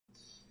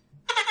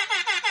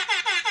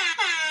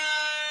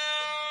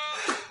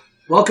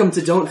Welcome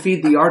to Don't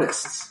Feed the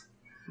Artists.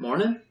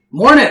 Morning?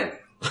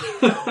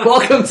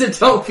 Welcome to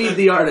Don't Feed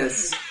the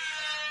Artists.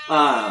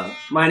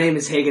 My name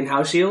is Hagen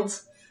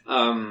Haushields.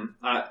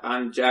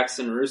 I'm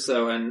Jackson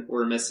Russo, and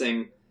we're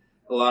missing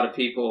a lot of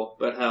people,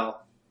 but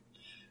hell,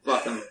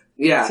 fuck them.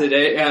 Yeah.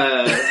 Today,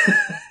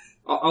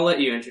 I'll let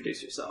you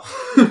introduce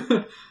yourself.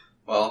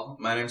 Well,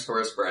 my name's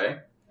Horace Bray.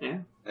 Yeah.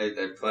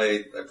 I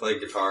play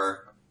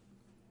guitar.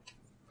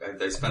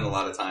 I spend a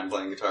lot of time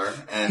playing guitar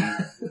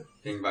and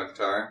thinking about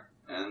guitar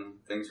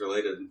and things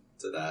related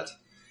to that.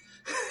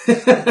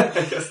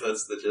 I guess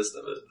that's the gist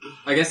of it.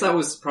 I guess that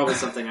was probably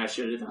something I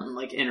should have done,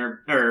 like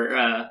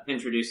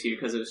introduce you,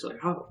 because it was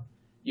like, oh,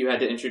 you had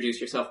to introduce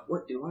yourself.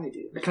 What do I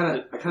do? I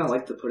kind of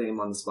like the putting him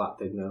on the spot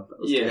thing, though.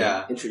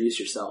 Yeah. Introduce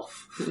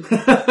yourself.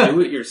 Do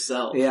it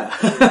yourself. Yeah.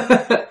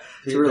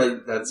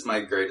 That's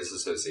my greatest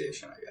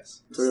association, I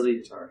guess. It's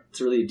really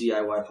a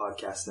DIY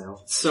podcast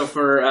now. So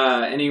for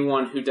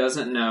anyone who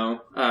doesn't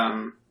know,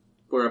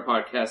 we're a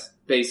podcast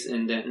based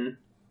in Denton,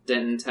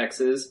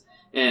 Texas,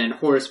 and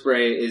Horace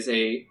Bray is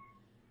a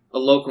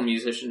local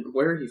musician.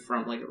 Where are you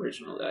from, like,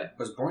 originally? I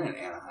was born in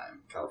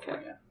Anaheim,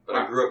 California, but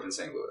Wow. I grew up in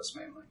St. Louis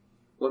mainly.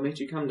 What made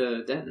you come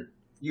to Denton?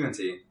 UNT.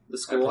 The I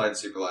school? applied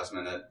super last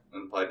minute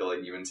and applied to like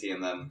UNT,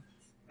 and then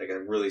like a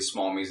really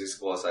small music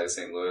school outside of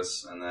St.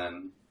 Louis, and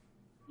then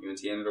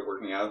UNT ended up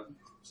working out.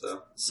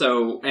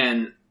 So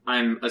And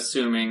I'm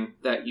assuming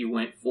that you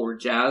went for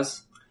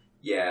jazz?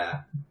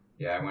 yeah,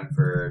 I went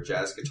for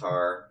jazz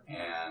guitar,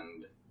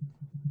 and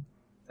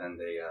then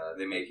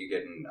they make you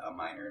get a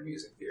minor in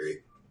music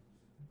theory.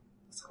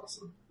 That's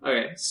awesome.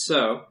 Okay,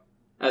 so,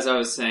 as I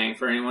was saying,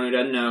 for anyone who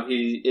doesn't know,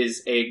 he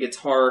is a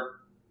guitarist,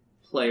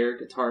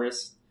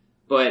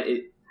 but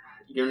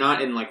you're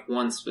not in, like,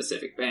 one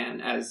specific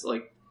band, as,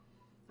 like,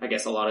 I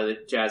guess a lot of the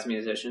jazz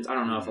musicians. I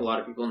don't know if a lot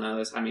of people know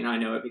this. I mean, I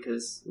know it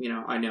because,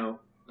 I know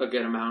a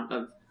good amount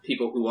of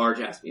people who are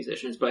jazz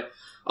musicians, but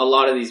a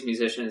lot of these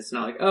musicians, it's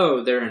not like,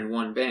 oh, they're in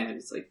one band.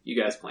 It's like, you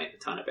guys play in a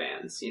ton of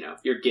bands,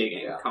 you're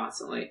gigging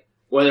constantly.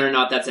 Whether or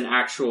not that's an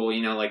actual,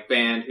 like,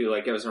 band who,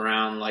 like, goes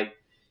around, like,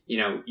 do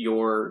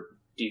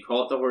you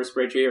call it the Horace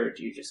Bray Trio, or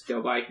do you just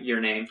go by your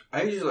name?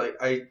 I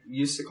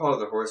used to call it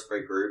the Horace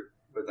Bray Group,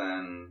 but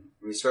then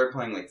we started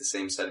playing like the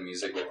same set of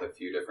music with a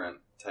few different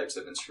types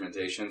of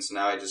instrumentation, so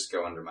now I just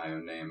go under my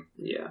own name.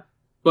 Yeah.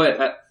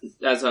 But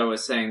as I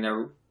was saying,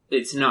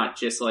 it's not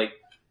just like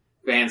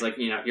bands like,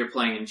 you're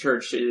playing in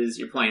churches,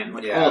 you're playing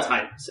like all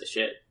types of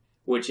shit,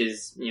 which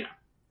is,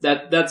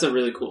 that's a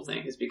really cool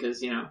thing, is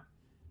because,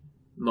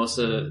 most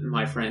of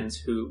my friends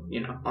who,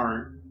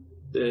 aren't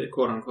the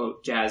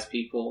quote-unquote jazz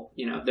people,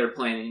 they're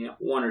playing,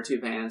 one or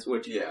two bands,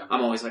 which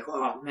I'm always like,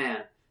 oh,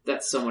 man,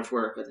 that's so much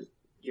work, but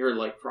you're,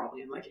 like,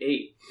 probably in, like,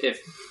 8, if...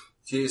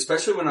 Gee,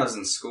 especially when I was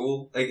in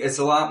school, like, it's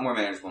a lot more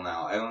manageable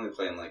now. I only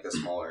play in, like, a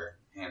smaller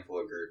handful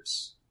of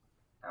groups.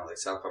 Like,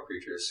 Southpaw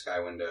Preachers,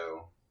 Sky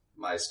Window,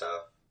 my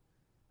stuff,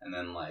 and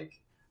then,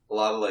 like, a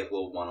lot of, like,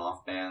 little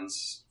one-off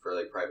bands for,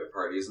 like, private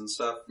parties and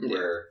stuff,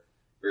 where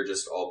we're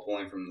just all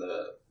pulling from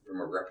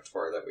a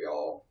repertoire that we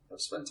all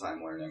have spent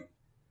time learning.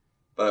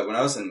 But when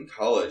I was in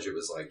college, it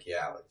was like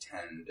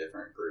 10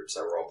 different groups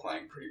that were all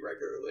playing pretty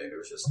regularly, and it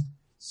was just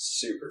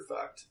super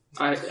fucked.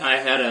 I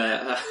had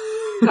a...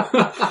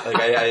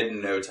 I had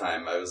no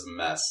time. I was a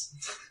mess.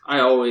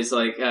 I always,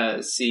 like,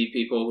 see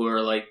people who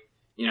are, like,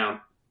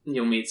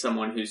 you'll meet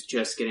someone who's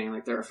just getting,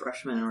 like, they're a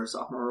freshman or a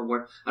sophomore, or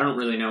where I don't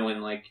really know when,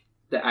 like,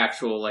 the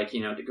actual, like,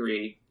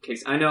 degree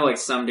kicks. I know, like,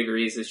 some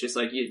degrees, it's just,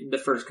 like, the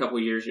first couple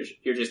years,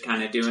 you're just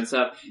kind of doing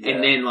stuff,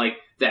 and then, like,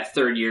 that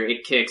third year,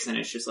 it kicks, and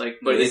it's just like...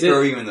 But they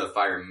throw you in the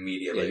fire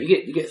immediately. Yeah,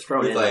 you get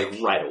thrown in,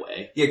 like, right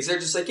away. Yeah, because they're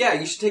just like,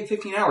 you should take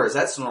 15 hours.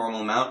 That's the normal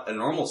amount a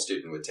normal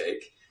student would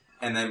take.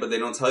 But they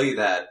don't tell you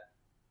that,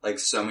 like,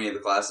 so many of the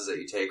classes that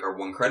you take are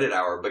 1 credit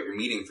hour, but you're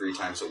meeting 3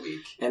 times a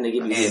week. And they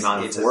give you the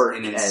amount of work.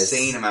 It's an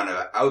insane amount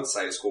of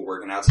outside of school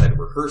work and outside of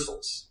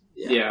rehearsals.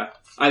 Yeah.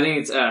 I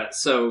think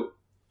it's, so...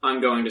 I'm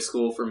going to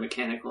school for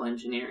mechanical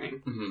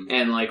engineering. Mm-hmm.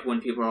 And, like,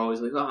 when people are always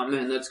like, oh,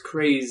 man, that's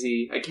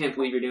crazy. I can't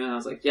believe you're doing that. I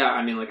was like, yeah,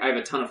 I mean, like, I have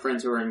a ton of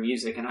friends who are in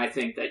music, and I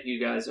think that you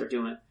guys are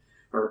doing,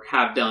 or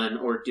have done,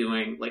 or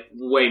doing, like,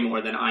 way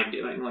more than I'm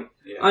doing. Like,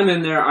 I'm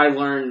in there, I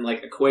learn,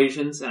 like,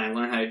 equations, and I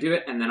learn how to do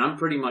it, and then I'm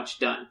pretty much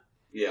done.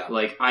 Yeah.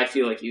 Like, I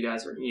feel like you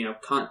guys are,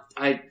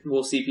 I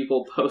will see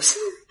people post...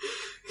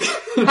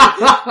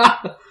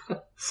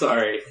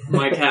 Sorry,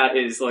 my cat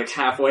is like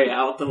halfway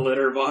out the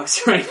litter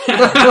box right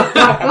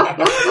now.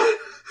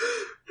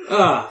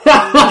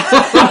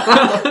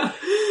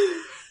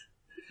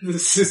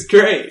 This is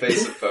great.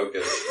 Face of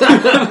focus.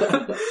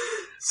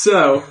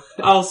 So,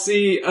 I'll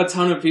see a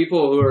ton of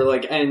people who are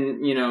like,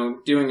 and,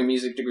 doing a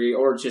music degree,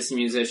 or just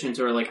musicians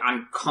who are like,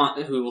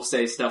 who will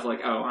say stuff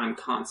like, oh, I'm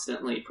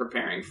constantly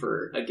preparing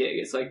for a gig.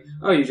 It's like,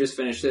 oh, you just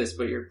finished this,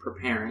 but you're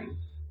preparing.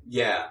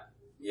 Yeah.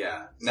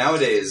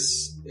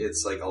 Nowadays,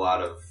 it's like a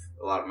lot of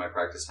my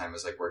practice time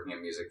is like working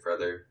on music for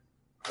other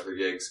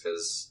gigs,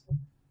 because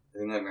I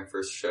think like my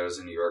first shows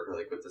in New York were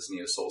like with this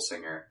neo soul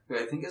singer who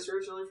I think is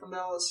originally from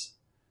Dallas.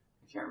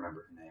 I can't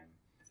remember her name.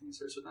 I think it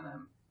starts with an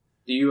M.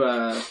 Do you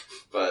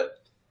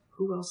But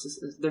who else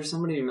is there's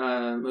somebody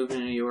moving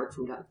to New York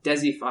from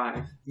Desi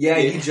 5. Yeah,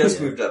 he just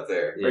moved up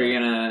there. Are you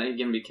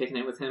gonna be kicking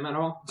it with him at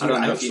all? I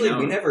don't know. Actually, if you know.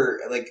 We never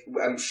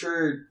I'm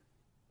sure.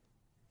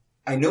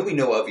 I know we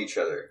know of each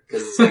other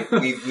because it's like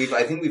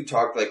I think we've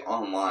talked like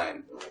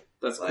online.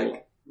 That's like,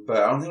 cool.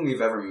 But I don't think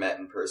we've ever met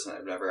in person.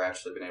 I've never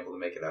actually been able to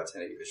make it out to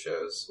any of the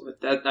shows.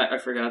 With that, I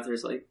forgot.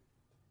 There's like,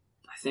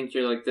 I think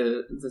you're like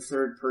the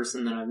third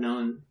person that I've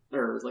known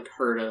or like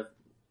heard of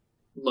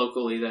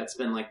locally that's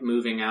been like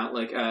moving out.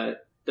 Like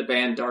the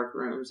band Dark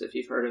Rooms, if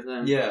you've heard of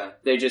them. Yeah.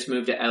 They just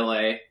moved to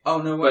LA.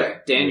 Oh no way!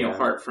 But Daniel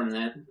Hart from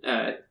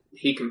that,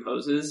 he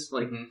composes.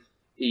 Like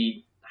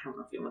I don't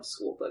know if he went to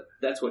school, but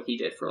that's what he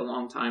did for a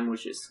long time,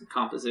 which is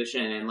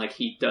composition, and like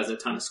he does a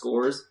ton of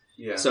scores.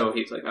 Yeah. So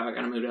he's like, oh, I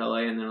gotta move to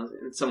LA, and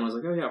then someone was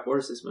like, oh yeah,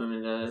 Horace is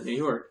moving to New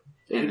York,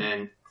 and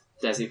then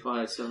Desi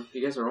 5. So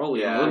you guys are all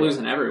leaving. We're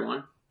losing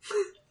everyone,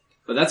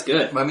 but that's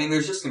good. I mean,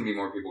 there's just gonna be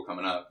more people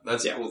coming up.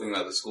 That's the cool thing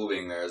about the school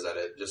being there is that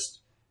it's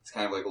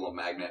kind of like a little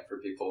magnet for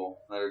people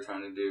that are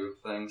trying to do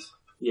things.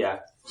 Yeah.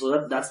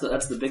 So that's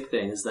the big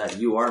thing is that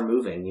you are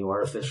moving.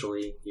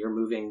 You're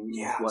moving.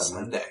 Yeah. What,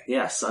 Sunday?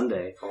 Yeah,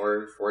 Sunday.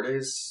 4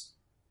 days.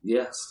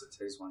 Yeah.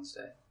 Today's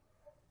Wednesday.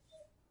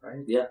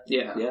 Right? Yeah.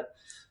 Yeah.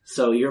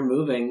 So you're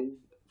moving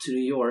to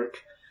New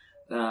York.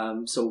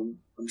 So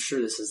I'm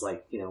sure this is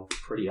like,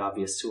 pretty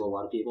obvious to a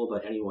lot of people,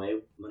 but anyway,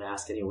 I'm going to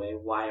ask anyway,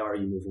 why are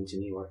you moving to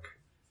New York?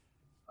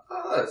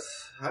 I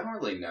don't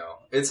really know.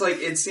 It's like,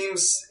 it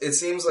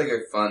seems like a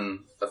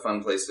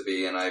fun place to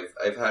be, and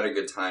I've had a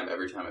good time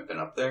every time I've been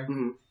up there.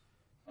 Mm-hmm.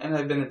 And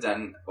I've been in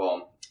Denton.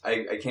 Well,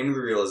 I came to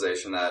the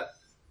realization that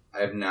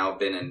I've now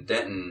been in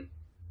Denton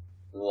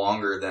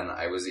longer than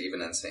I was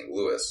even in St.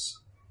 Louis.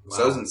 Wow.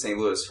 So I was in St.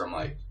 Louis from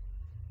like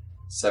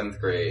 7th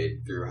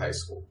grade through high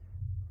school.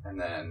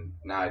 And then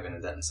now I've been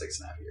in Denton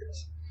 6.5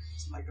 years.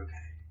 So I'm like, okay,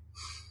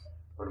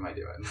 what am I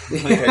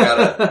doing? Like I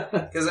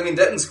gotta, because I mean,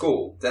 Denton's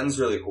cool. Denton's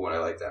really cool and I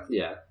like them.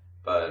 Yeah.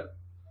 But.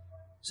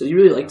 So you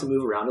really like to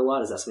move around a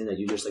lot? Is that something that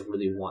you just like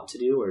really want to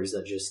do, or is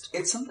that just?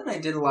 It's something I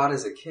did a lot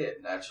as a kid,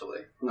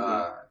 actually.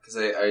 Because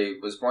I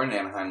was born in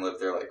Anaheim,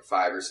 lived there like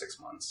 5 or 6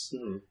 months.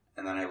 Mm-hmm.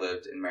 And then I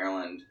lived in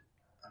Maryland.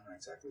 I'm not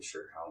exactly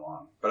sure how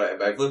long. But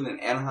I've lived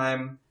in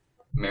Anaheim,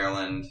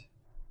 Maryland,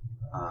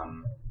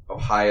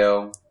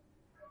 Ohio,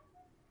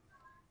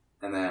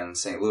 and then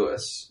St.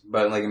 Louis.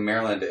 But like in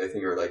Maryland, I think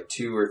there were like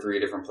 2 or 3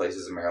 different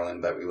places in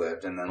Maryland that we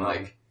lived. And then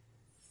like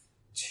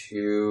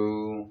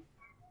 2...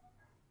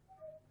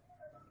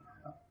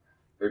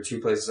 There are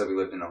 2 places that we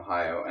lived in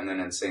Ohio. And then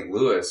in St.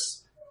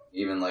 Louis,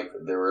 even like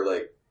there were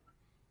like...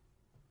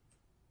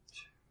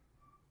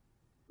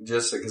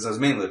 Just because I was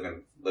mainly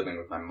living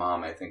with my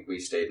mom, I think we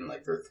stayed in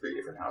like there were 3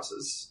 different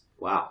houses.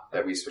 Wow.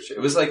 That we switched. It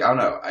was like, I don't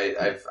know.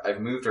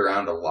 I've moved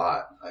around a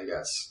lot, I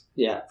guess.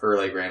 Yeah. For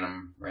like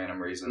random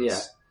reasons. Yeah.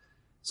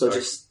 So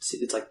just,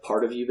 it's like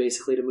part of you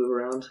basically to move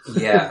around?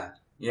 Yeah.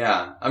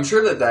 Yeah. I'm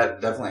sure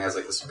that definitely has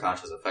like a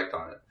subconscious effect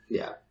on it.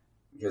 Yeah.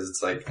 Because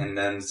it's like, and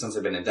then since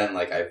I've been in Denton,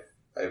 like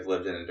I've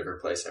lived in a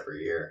different place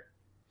every year.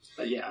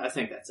 But yeah, I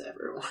think that's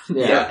everyone.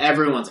 Yeah.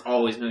 Everyone's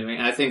always moving.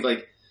 I think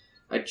like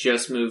I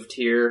just moved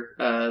here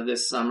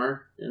this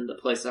summer in the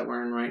place that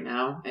we're in right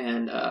now,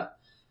 and I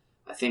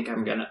think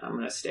I'm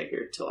gonna stay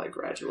here till I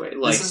graduate.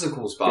 Like, this is a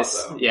cool spot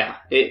though. Yeah,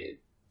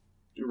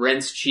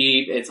 rent's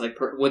cheap. It's like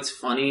what's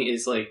funny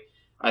is like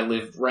I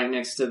live right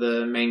next to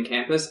the main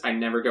campus. I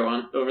never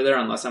go over there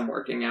unless I'm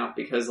working out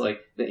because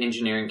like the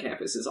engineering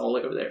campus is all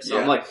over there. So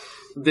I'm like,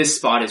 this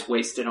spot is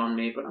wasted on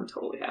me, but I'm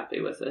totally happy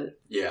with it.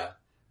 Yeah.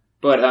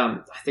 But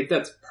I think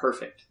that's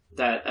perfect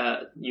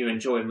that you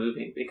enjoy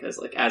moving because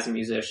like as a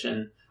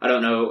musician, I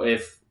don't know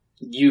if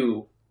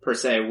you per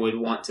se would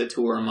want to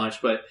tour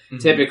much, but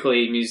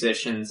typically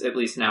musicians, at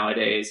least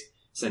nowadays,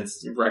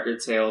 since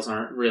record sales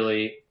aren't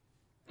really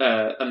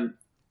a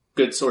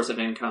good source of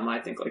income, I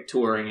think like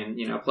touring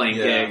and, playing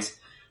gigs,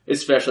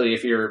 especially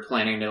if you're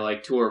planning to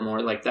like tour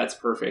more, like that's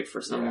perfect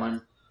for someone.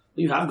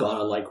 Yeah. You have gone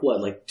on like what,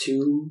 like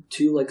two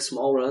like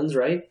small runs,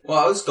 right? Well,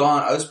 I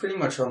was pretty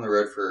much on the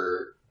road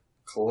for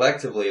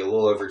collectively a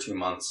little over 2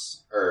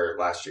 months or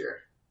last year.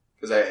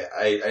 Cause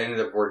I ended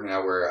up working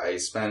out where I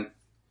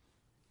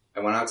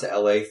went out to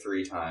LA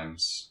 3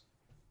 times,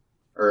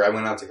 or I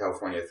went out to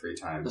California 3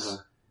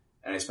 times.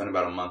 And I spent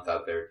about a month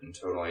out there in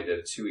total. I did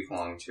a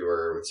 2-week-long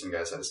tour with some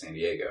guys out of San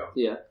Diego.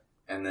 Yeah.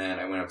 And then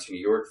I went up to New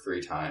York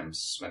 3 times,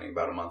 spending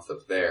about a month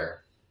up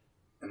there.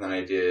 And then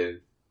I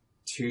did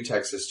 2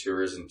 Texas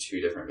tours and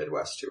 2 different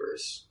Midwest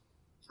tours.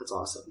 That's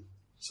awesome.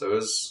 So it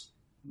was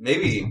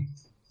maybe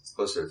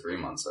closer to 3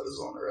 months I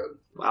was on the road.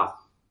 Wow.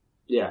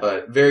 Yeah.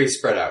 But very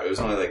spread out. It was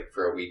only like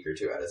for a week or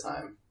 2 at a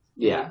time.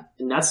 Yeah.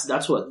 And that's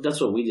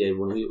what we did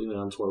when we went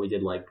on tour. We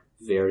did like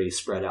very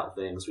spread out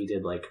things. We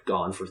did like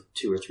gone for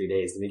 2 or 3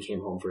 days, and we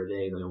came home for a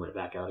day, and then we went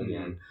back out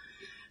again.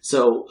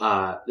 So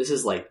this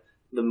is like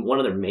one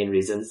of the main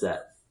reasons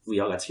that we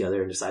all got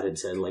together and decided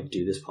to like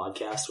do this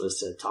podcast was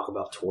to talk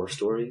about tour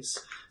stories.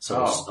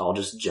 So I'll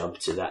just jump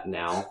to that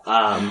now.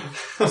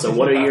 So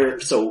what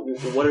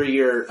are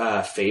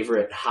your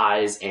favorite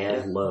highs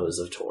and lows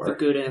of tour? The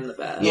good and the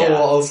bad. Yeah.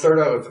 Well, I'll start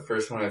out with the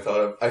first one I thought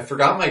of. I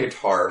forgot my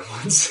guitar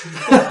once.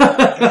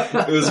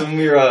 It was when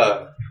we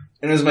were,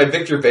 and it was my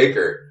Victor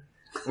Baker.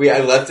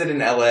 I left it in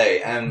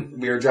LA,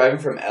 and we were driving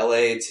from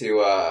LA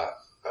to,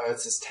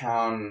 it's this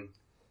town,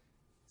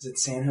 is it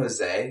San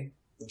Jose?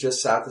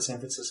 Just south of San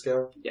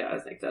Francisco? Yeah, I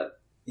think that.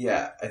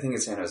 Yeah, I think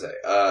it's San Jose.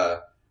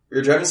 We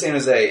were driving to San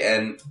Jose,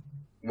 and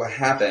what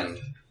happened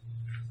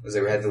was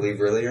that we had to leave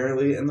really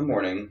early in the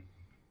morning,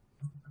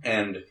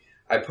 and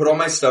I put all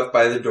my stuff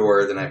by the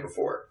door the night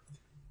before.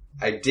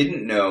 I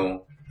didn't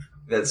know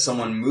that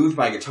someone moved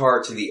my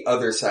guitar to the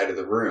other side of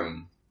the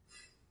room,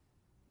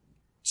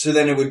 so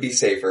then it would be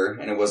safer,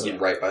 and it wasn't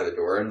right by the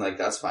door, and like,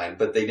 that's fine,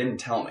 but they didn't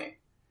tell me.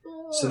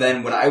 So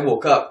then when I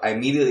woke up, I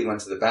immediately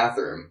went to the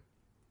bathroom,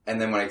 and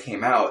then when I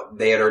came out,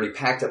 they had already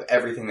packed up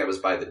everything that was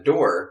by the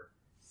door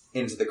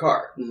into the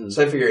car. Mm-hmm.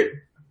 So I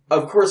figured,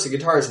 of course the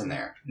guitar's in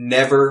there.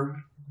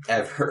 Never,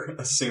 ever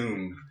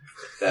assume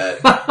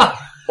that.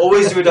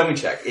 Always do a dummy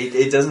check.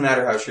 It doesn't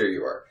matter how sure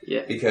you are.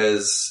 Yeah.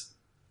 Because,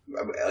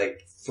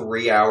 like,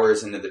 3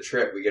 hours into the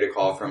trip, we get a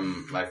call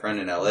from my friend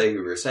in LA who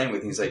we were staying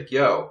with, and he's like,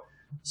 yo.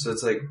 So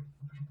it's like,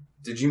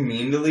 did you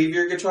mean to leave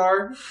your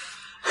guitar? Or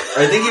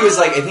I think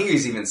he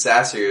was even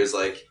sassier. He was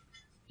like,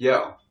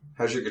 yo,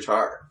 how's your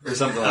guitar? Or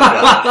something like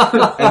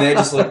that. And then I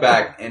just looked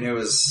back, and it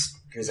was,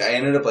 because I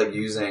ended up like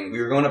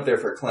we were going up there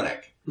for a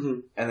clinic. Mm-hmm.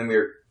 And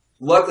then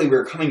luckily we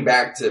were coming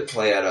back to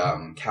play at,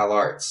 Cal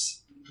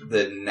Arts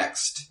the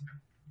next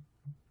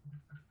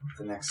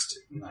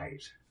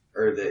night.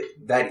 Or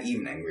that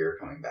evening we were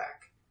coming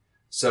back.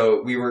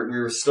 So we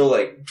were still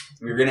like,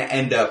 we were gonna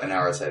end up an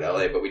hour outside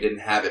LA, but we didn't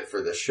have it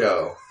for the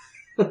show.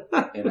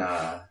 Up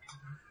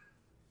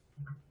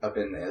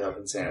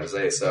in San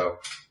Jose, so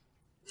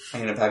I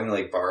ended up having to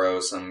like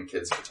borrow some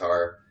kid's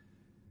guitar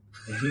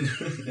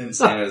in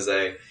San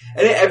Jose,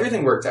 and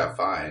everything worked out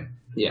fine.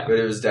 Yeah, but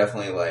it was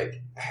definitely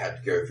like I had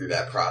to go through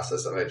that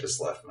process of I just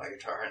left my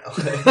guitar in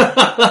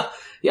LA.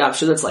 Yeah, I'm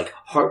sure that's like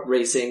heart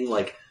racing,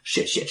 like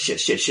shit.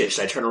 Should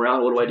I turn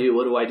around? What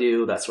do I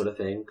do? That sort of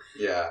thing.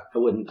 Yeah, I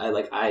would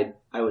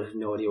have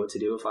no idea what to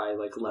do if I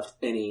like left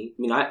any. I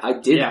mean, I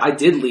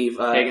did leave.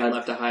 Hagen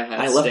left a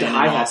hi-hat. I left a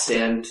hi-hat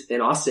stand in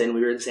Austin.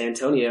 We were in San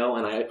Antonio,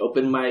 and I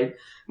opened my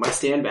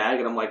stand bag,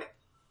 and I'm like,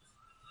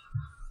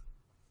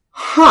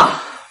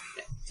 huh.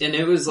 And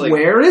it was like,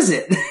 where is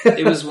it?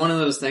 It was one of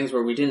those things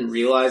where we didn't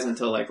realize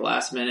until like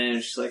last minute.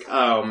 It's just like,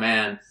 oh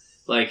man,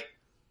 like.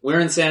 We're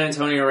in San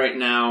Antonio right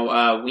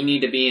now. We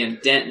need to be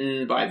in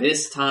Denton by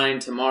this time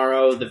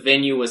tomorrow. The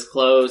venue was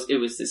closed. It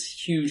was this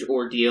huge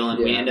ordeal,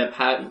 and we ended up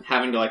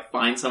having to like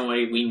find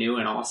somebody we knew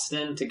in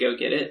Austin to go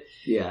get it.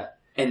 Yeah.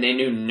 And they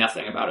knew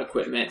nothing about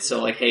equipment,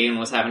 so like Hagen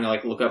was having to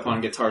like look up on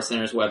Guitar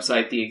Center's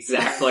website the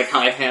exact like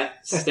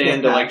hi-hat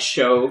stand to like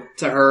show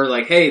to her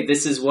like, hey,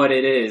 this is what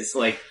it is.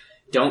 Like,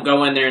 don't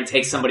go in there and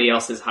take somebody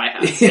else's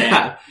hi-hat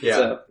stand. Yeah.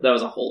 So that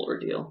was a whole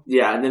ordeal.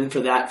 Yeah, and then for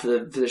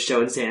the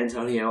show in San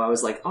Antonio, I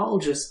was like, I'll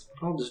just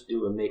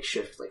do a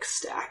makeshift like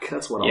stack.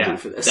 That's what I'll do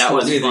for this. That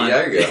was fun.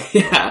 There you go.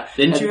 Yeah.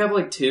 Didn't you have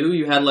like two?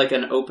 You had like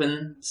an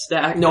open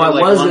stack? No, I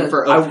like wasn't. One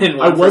for open,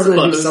 I one wasn't for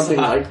gonna do closed. something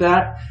like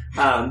that.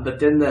 But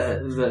then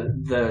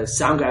the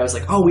sound guy was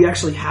like, "Oh, we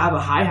actually have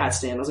a hi-hat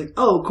stand." I was like,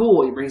 "Oh,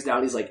 cool." He brings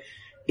down. He's like,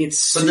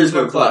 "It's but there's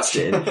super no clutch."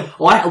 busted."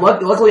 Well,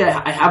 luckily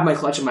I have my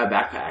clutch in my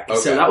backpack, okay.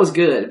 So that was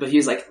good. But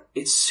he's like,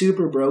 "It's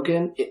super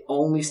broken. It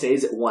only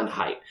stays at one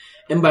height."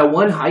 And by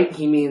one height,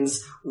 he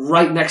means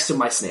right next to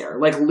my snare,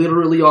 like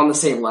literally on the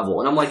same level.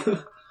 And I'm like,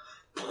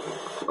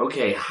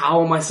 okay,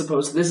 how am I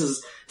supposed to? It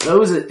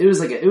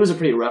was a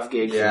pretty rough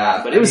gig. Yeah, for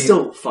that, but it was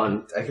still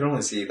fun. I can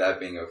only see that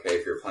being okay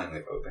if you're playing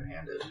like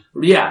open-handed.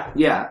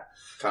 Yeah.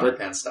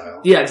 Counterpan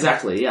style. Yeah,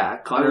 exactly. Yeah,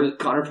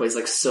 Connor plays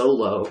like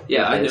solo.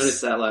 Yeah, I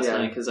noticed that last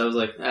night because I was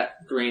like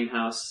at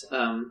Greenhouse.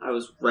 I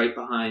was right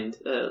behind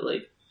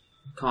like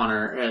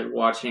Connor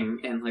watching,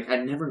 and like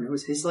I'd never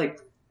noticed his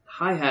like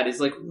hi-hat is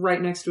like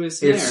right next to his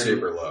snare. It's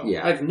super low.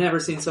 Yeah, I've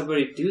never seen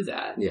somebody do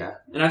that. Yeah,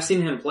 and I've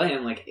seen him play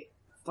in like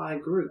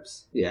 5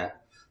 groups. Yeah.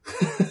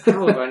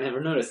 How have I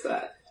never noticed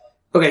that?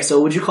 Okay,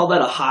 so would you call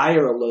that a high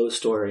or a low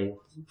story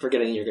for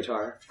getting your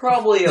guitar?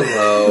 Probably a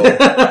low.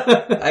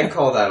 I'd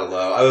call that a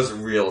low. I was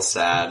real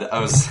sad.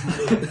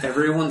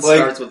 Everyone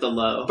starts with the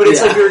low. But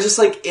it's like we were just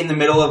like in the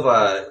middle of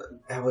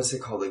what's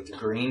it called? Like the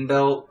green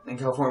belt in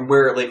California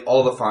where like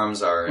all the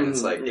farms are, and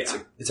it's like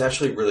it's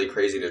actually really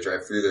crazy to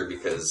drive through there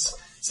because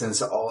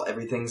since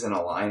everything's in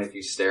a line, if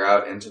you stare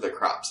out into the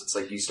crops, it's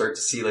like you start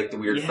to see like the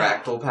weird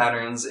fractal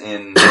patterns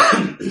in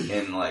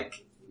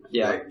like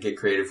get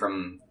created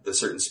from the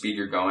certain speed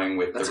you're going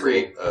with the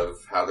rate of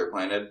how they're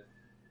planted.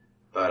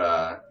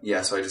 But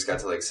so I just got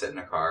to like sit in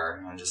a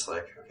car and just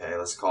like, okay,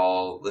 let's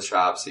call the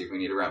shop, see if we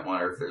need to rent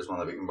one or if there's one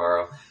that we can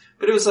borrow.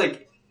 But it was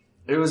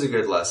a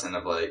good lesson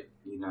of like,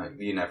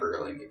 you never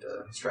really need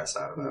to stress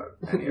out about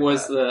any of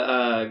Was that.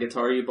 the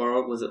guitar you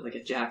borrowed, was it like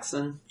a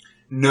Jackson?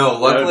 No,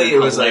 luckily That it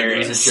would've was been like, it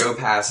was hilarious. a Joe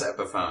Pass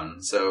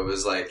Epiphone, so it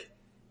was like,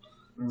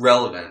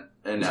 relevant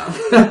enough.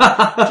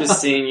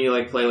 Just seeing you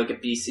like play like a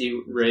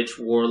BC Rich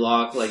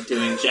Warlock, like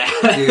doing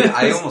jazz. Dude,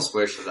 I almost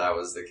wish that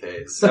was the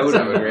case. That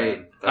would've been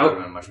great. That would have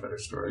been a much better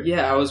story.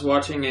 Yeah, I was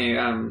watching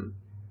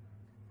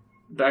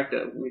back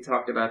that we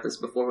talked about this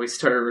before we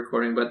started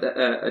recording, but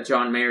a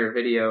John Mayer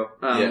video,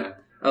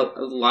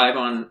 live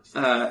on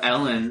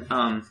Ellen,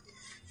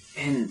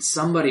 and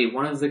somebody,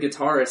 one of the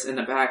guitarists in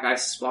the back, I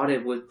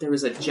spotted there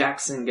was a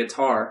Jackson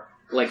guitar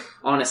like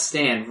on a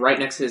stand right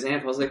next to his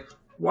amp. I was like,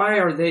 why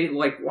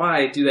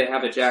do they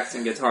have a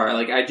Jackson guitar?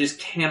 Like, I just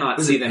cannot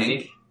Was see it them.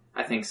 pink?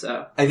 I think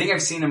so. I think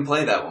I've seen him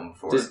play that one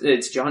before.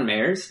 It's John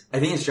Mayer's. I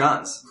think it's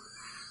John's.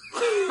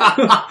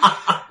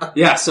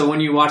 Yeah, so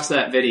when you watch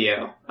that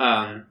video,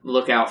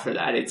 look out for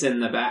that. It's in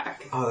the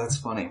back. Oh, that's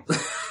funny.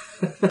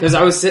 Because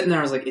I was sitting there,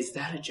 I was like, is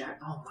that a Jack?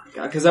 Oh my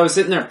god. Because I was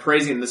sitting there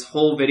praising this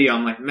whole video.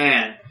 I'm like,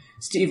 man,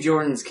 Steve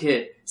Jordan's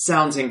kit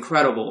sounds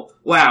incredible.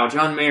 Wow,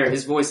 John Mayer,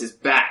 his voice is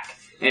back.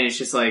 And it's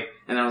just like,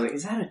 and I was like,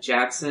 is that a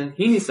Jackson?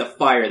 He needs to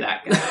fire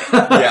that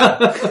guy. Yeah.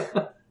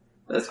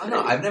 That's I crazy. don't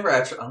know. I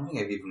don't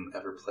think I've even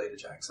ever played a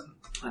Jackson.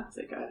 I don't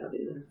think I have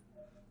either.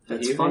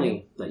 That's You?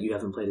 funny that you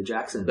haven't played a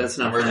Jackson. That's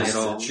not We're funny just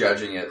at all.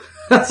 judging it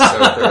so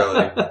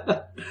thoroughly.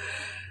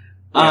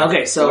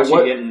 Okay, so Watch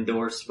what? you get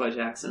endorsed by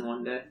Jackson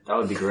one day. That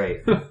would be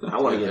great.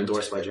 I want to get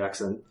endorsed by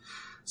Jackson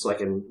so I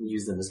can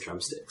use them as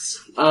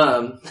drumsticks.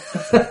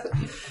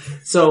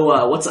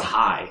 So what's a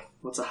high?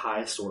 What's a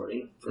high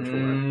story for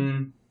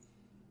tour?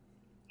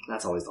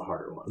 That's always the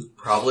harder one.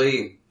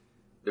 Probably,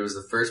 there was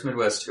the first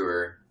Midwest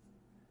tour,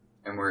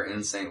 and we're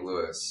in St.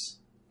 Louis,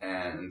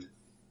 and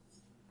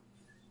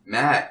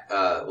Matt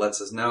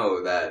lets us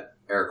know that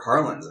Eric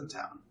Harlan's in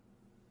town.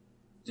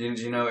 Do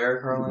you know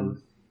Eric Harlan? Mm-hmm.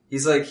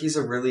 He's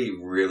a really,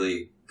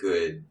 really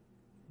good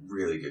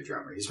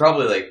drummer. He's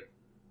probably like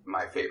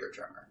my favorite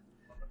drummer.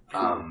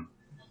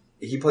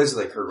 He plays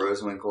with like Kurt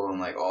Rosenwinkel and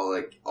like all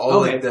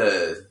like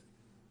the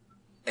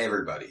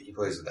everybody. He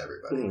plays with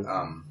everybody.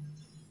 Mm-hmm.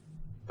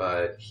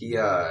 But he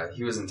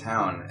was in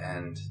town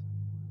and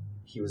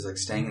he was like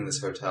staying in this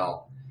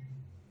hotel,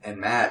 and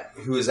Matt,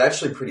 who was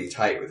actually pretty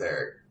tight with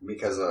Eric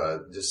because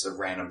just of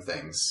random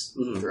things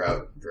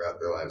throughout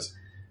their lives,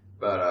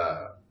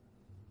 but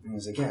he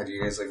was like, yeah, do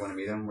you guys like want to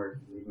meet him?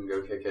 We can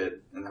go kick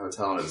it in the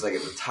hotel. And it was like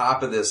at the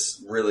top of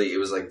this it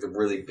was like the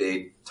really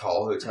big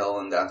tall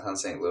hotel in downtown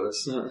St.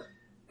 Louis,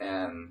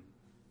 and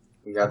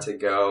we got to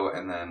go,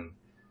 and then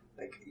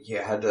like you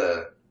had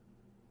to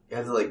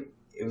like,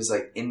 it was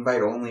like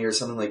invite only or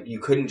something, like you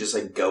couldn't just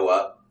like go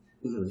up.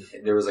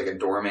 Mm-hmm. There was like a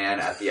doorman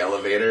at the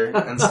elevator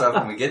and stuff,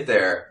 and we get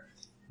there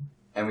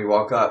and we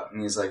walk up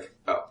and he's like,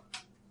 oh,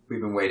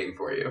 we've been waiting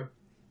for you.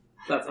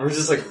 We're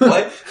just like,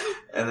 what?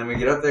 And then we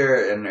get up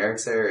there and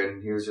Eric's there,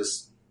 and he was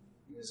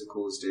the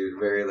coolest dude,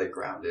 very like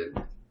grounded.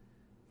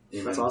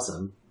 That's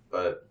awesome.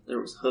 But there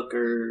was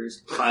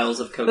hookers, piles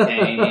of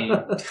cocaine.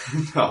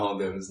 No,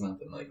 there was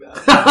nothing like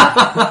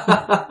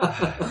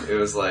that. It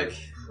was like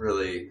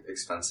really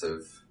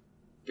expensive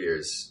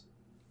beers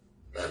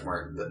that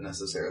weren't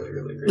necessarily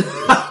really great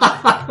beers.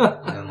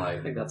 And like,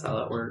 I think that's how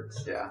that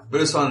works. Yeah, but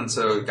it was fun.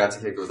 So got to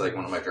kick it with like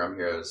one of my drum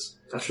heroes.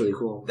 That's really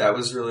cool. That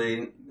was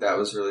really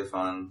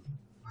fun.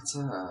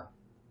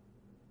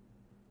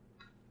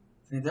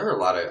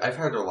 I've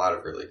had a lot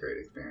of really great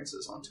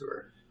experiences on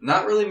tour.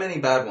 Not really many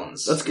bad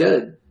ones. That's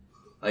good.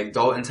 Like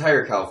the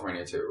entire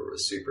California tour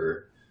was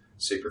super,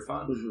 super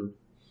fun. Mm-hmm.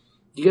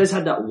 You guys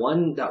had that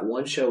one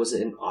show, was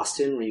it in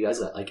Austin, where you guys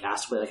got like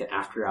asked to play like an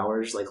after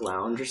hours like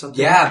lounge or something?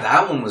 Yeah,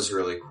 that one was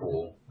really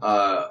cool.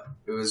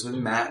 It was with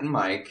Matt and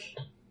Mike,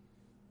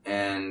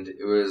 and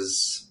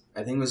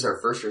I think it was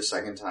our first or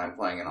second time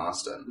playing in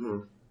Austin.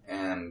 Mm-hmm.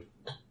 And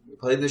we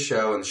played the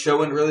show, and the show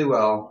went really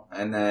well,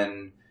 and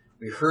then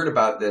we heard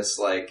about this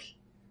like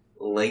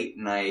late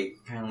night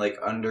kind of like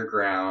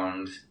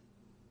underground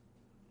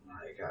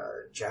like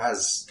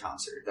jazz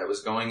concert that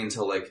was going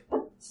until like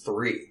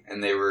 3,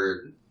 and they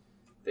were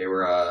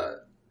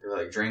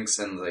like drinks,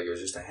 and like it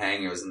was just a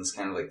hang. It was in this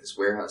kind of like this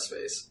warehouse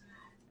space,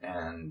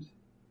 and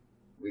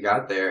we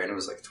got there, and it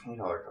was like $20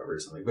 cover or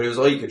something, but it was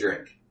all you could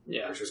drink,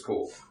 which was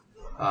cool.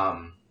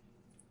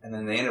 And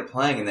then they ended up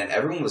playing, and then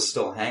everyone was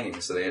still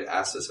hanging, so they had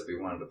asked us if we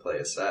wanted to play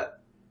a set.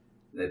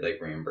 They'd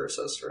like reimburse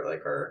us for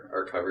like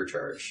our cover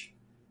charge,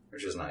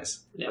 which is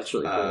nice. Yeah, that's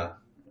really cool.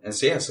 And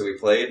so we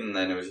played, and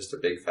then it was just a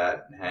big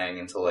fat hang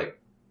until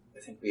like, I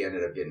think we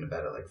ended up getting to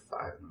bed at like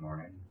 5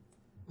 a.m.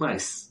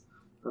 Nice.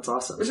 That's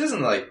awesome. Which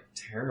isn't like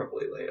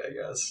terribly late, I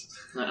guess.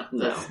 No,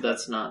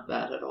 that's not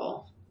bad at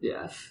all.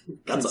 Yeah.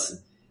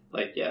 That's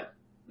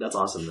That's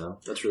awesome though.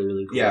 That's really,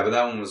 really cool. Yeah, but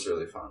that one was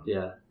really fun.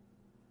 Yeah.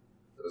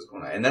 It was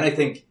cool. And then I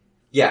think,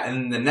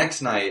 and the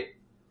next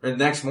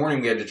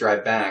morning we had to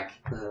drive back,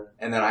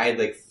 and then I had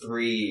like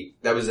 3,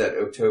 that was at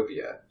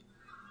Utopia.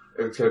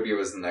 Utopia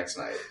was the next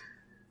night.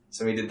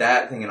 So we did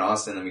that thing in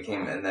Austin, and we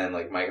came, and then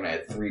like Mike and I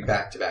had 3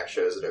 back-to-back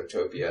shows at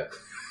Utopia.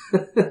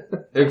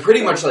 They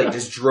pretty much like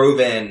just drove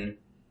in.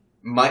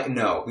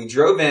 We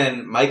drove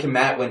in, Mike and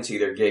Matt went to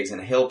their gigs, and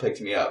Hill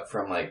picked me up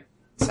from like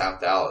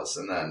South Dallas,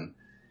 and then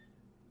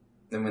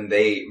then when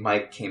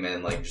Mike came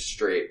in like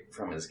straight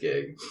from his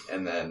gig,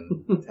 and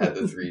then had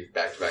the 3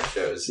 back-to-back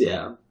shows.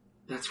 Yeah,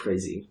 that's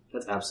crazy.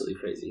 That's absolutely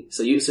crazy.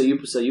 So you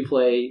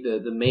play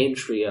the main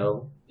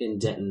trio in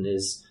Denton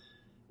is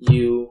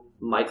you,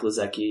 Mike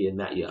Lozecki, and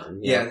Matt Young.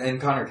 Yeah, and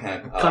Connor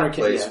Kent.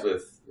 Plays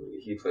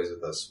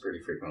with us pretty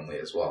frequently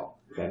as well.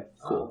 Okay,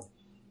 cool.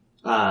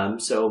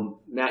 So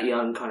Matt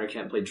Young, Connor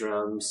Kent play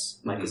drums.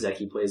 Mike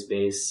Lozecki plays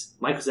bass.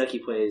 Mike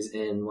Lozecki plays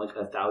in like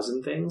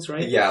 1,000 things,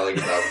 right? Yeah, like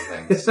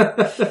 1,000 things.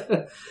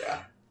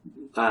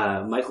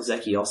 Yeah. Mike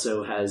Lozecki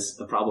also has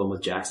a problem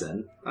with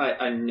Jackson.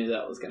 I knew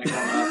that was going to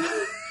come up.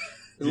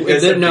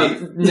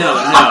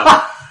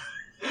 No.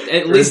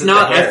 At least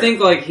not. I think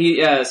like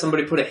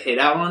somebody put a hit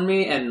out on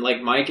me, and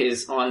like Mike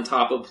is on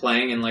top of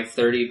playing in like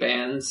 30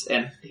 bands,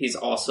 and he's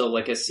also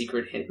like a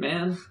secret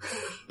hitman.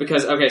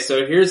 Because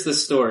so here's the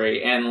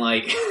story, and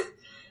like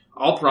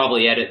I'll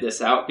probably edit this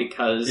out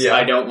because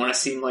I don't want to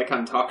seem like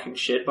I'm talking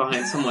shit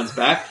behind someone's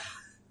back.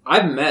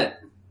 I've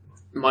met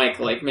Mike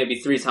like maybe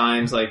 3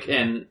 times, like,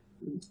 and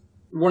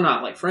we're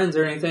not like friends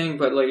or anything,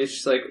 but like it's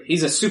just like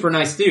he's a super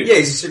nice dude. Yeah,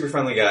 he's a super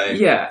friendly guy.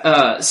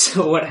 Yeah.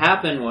 So what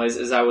happened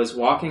was I was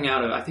walking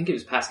out of, I think it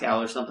was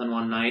Pascal or something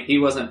one night. He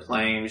wasn't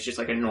playing. It was just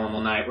like a normal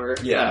night where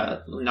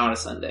not a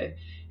Sunday.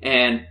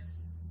 And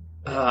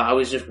I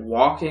was just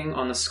walking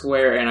on the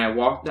square, and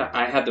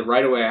I had the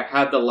right of way. I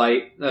had the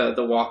light,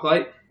 the walk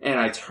light, and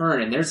I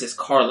turn, and there's this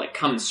car like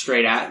coming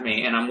straight at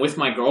me, and I'm with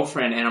my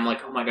girlfriend, and I'm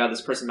like, oh my god,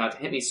 this person's about to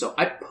hit me. So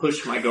I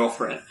push my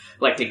girlfriend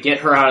like to get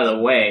her out of the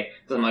way.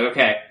 So I'm like,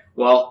 okay,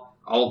 well,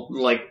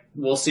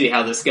 we'll see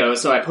how this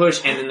goes. So I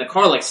push, and then the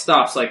car like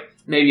stops like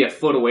maybe a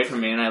foot away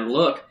from me, and I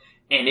look,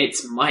 and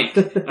it's Mike.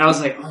 And I was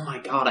like, oh my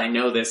god, I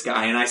know this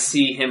guy, and I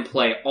see him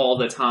play all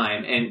the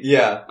time. And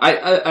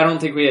I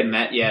don't think we had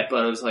met yet,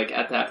 but I was like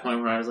at that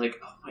point where I was like,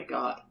 oh my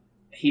god,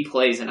 he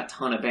plays in a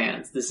ton of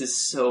bands. This is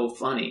so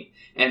funny.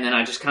 And then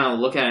I just kind of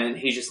look at it, and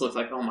he just looked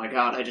like, oh my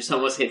god, I just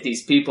almost hit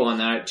these people. And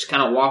then I just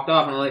kind of walked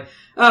off, and I'm like,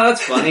 oh,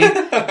 that's funny.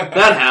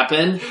 That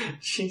happened.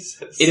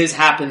 Jesus. It has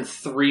happened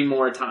 3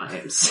 more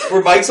times.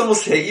 Where Mike's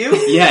almost hit you?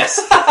 Yes.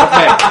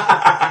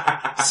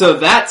 Okay. So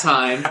that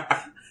time,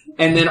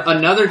 and then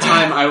another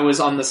time I was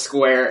on the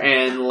square,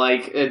 and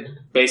like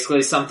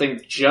basically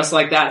something just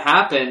like that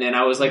happened, and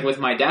I was like with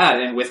my dad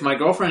and with my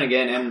girlfriend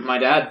again, and my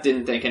dad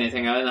didn't think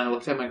anything of it, and I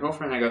looked at my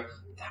girlfriend and I go,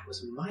 that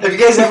was Mike. Have you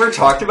guys ever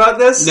talked about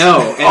this? No.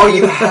 Oh,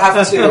 you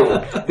have to.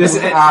 You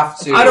have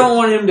to. I don't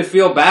want him to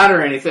feel bad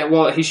or anything.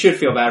 Well, he should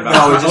feel bad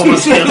about it.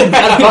 Almost feeling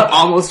bad about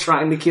almost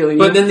trying to kill you.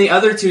 But then the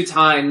other 2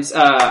 times,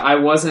 I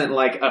wasn't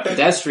like a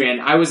pedestrian.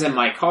 I was in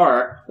my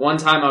car. One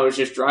time I was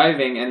just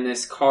driving, and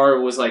this car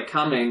was like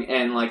coming,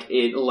 and like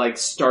it like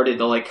started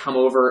to like come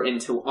over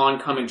into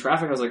oncoming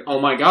traffic. I was like,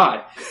 oh my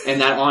god. And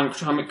that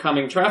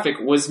oncoming traffic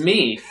was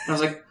me. And I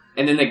was like,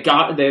 and then they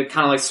kind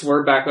of like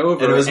swerved back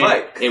over. And it was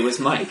Mike. It was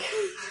Mike.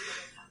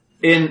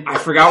 And I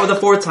forgot what the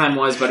 4th time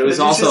was, but it was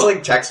also... just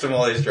like text him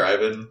while he's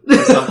driving or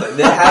something.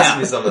 There has to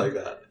be something like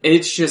that.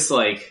 It's just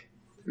like,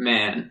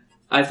 man,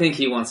 I think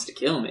he wants to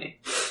kill me.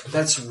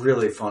 That's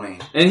really funny.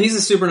 And he's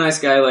a super nice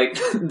guy. Like,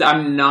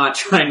 I'm not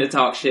trying to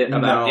talk shit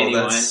about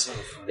anyone. That's so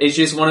funny. It's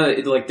just one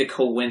of like the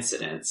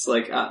coincidence.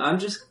 Like, I'm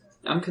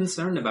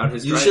concerned about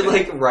his driving. You should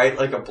like write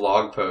like a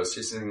blog post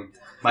just saying,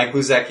 Mike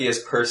Lozecki has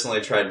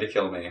personally tried to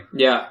kill me.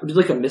 Yeah. It'd be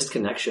like a missed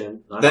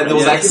connection. That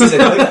was actually a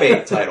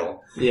clickbait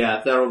title.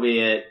 Yeah, that'll be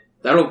it.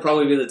 That'll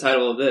probably be the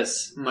title of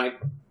this.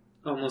 Mike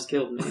almost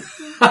killed me.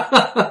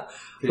 The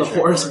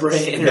Horace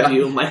Bray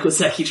interview. Yeah. Mike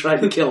Lozecki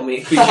tried to kill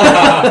me.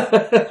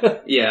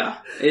 Yeah.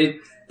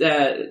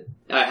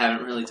 I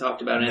haven't really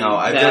talked about any No,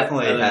 I've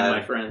definitely other had than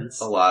my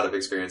friends. a lot of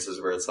experiences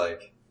where it's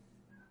like,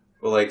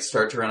 we'll like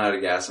start to run out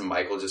of gas, and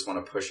Mike will just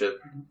want to push it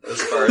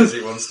as far as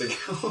he wants to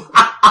go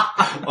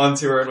on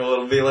tour, and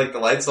it'll be like the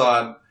lights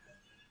on.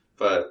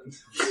 But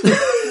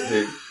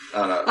dude, I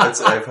don't know.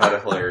 I've had a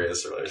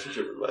hilarious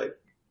relationship with Mike.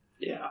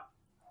 Yeah.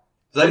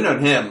 Because I've known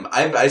him.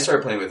 I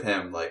started playing with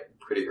him like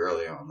pretty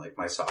early on, like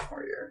my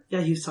sophomore year.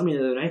 Yeah, he was telling me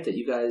the other night that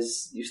you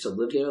guys used to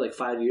live together like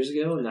 5 years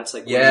ago, and that's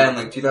like in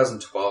like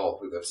 2012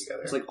 we lived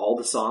together. It's like all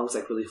the songs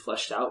like really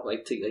fleshed out,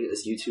 like to like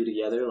as you 2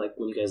 together, like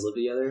when you guys lived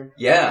together.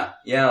 Yeah,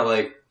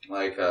 like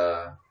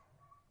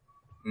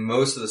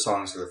most of the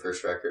songs for the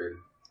first record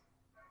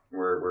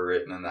were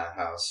written in that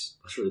house.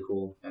 That's really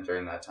cool. And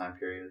during that time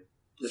period.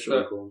 That's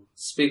really cool.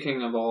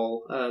 Speaking of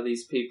all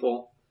these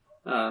people,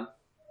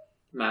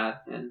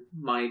 Matt and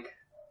Mike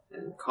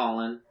and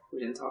Colin. We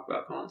didn't talk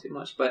about Colin too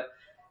much, but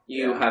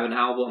you have an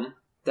album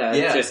that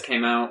just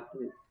came out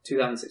in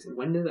 2016.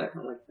 When did that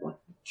come? Like what?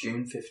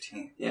 June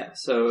 15th. Yeah,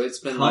 so it's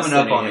been coming less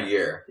than up on a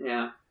year.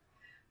 Yeah,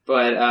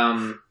 but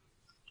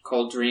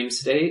called Dream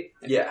State.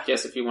 Yeah, I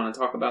guess if you want to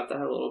talk about that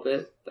a little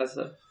bit, that's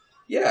a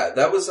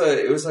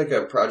it was like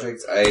a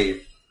project.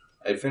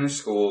 I'd finished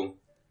school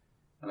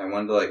and I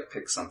wanted to like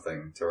pick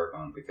something to work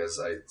on because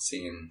I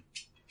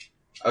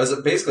was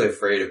basically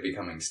afraid of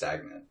becoming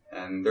stagnant,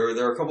 and there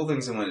were a couple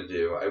things I wanted to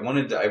do.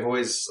 I've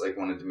always like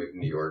wanted to move to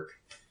New York,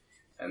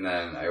 and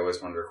then I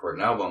always wanted to record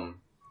an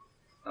album.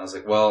 And I was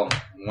like, well,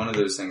 one of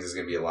those things is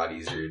going to be a lot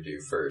easier to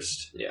do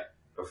first. Yeah.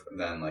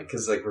 then like,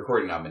 cause like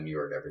recording now in New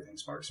York,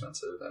 everything's more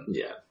expensive and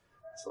Yeah.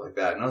 stuff like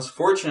that. And I was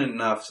fortunate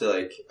enough to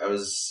like,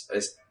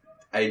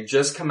 I had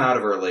just come out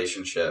of a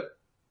relationship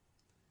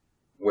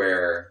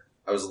where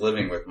I was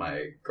living with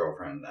my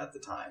girlfriend at the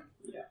time.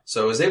 Yeah.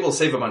 So I was able to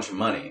save a bunch of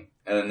money.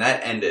 And then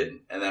that ended.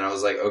 And then I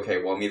was like,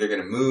 okay, well, I'm either going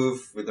to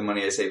move with the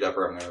money I saved up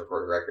or I'm going to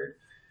record a record.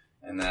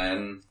 And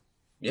then,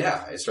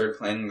 yeah, I started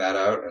planning that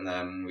out. And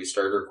then we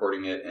started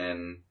recording it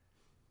in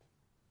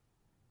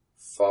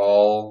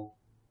fall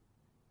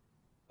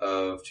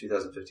of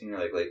 2015 or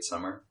like late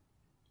summer.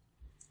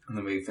 And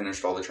then we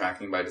finished all the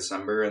tracking by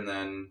December. And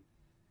then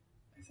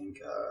I think,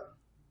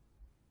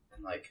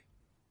 in like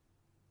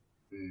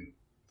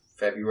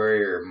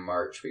February or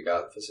March, we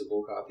got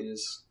physical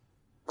copies.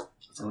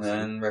 And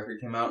then record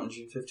came out on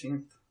June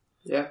 15th.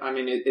 Yeah, I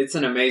mean, it's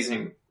an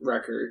amazing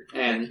record.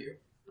 And Thank you.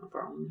 no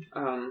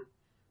problem.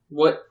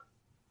 What,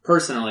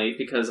 personally,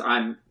 because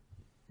I'm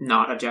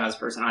not a jazz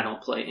person, I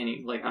don't play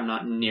any, like, I'm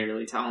not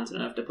nearly talented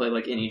enough to play,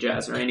 like, any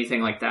jazz or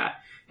anything like that.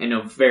 I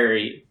know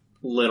very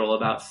little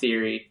about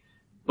theory.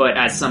 But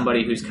as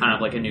somebody who's kind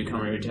of like a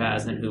newcomer to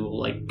jazz and who will,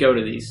 like, go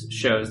to these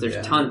shows, there's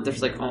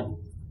there's, like,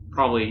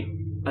 probably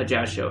a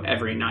jazz show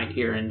every night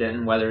here in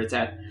Denton, whether it's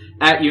at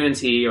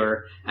UNT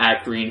or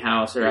at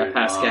Greenhouse or at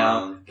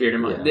Pascal.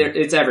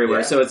 It's everywhere.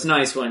 Yeah. So it's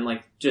nice when,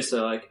 like, just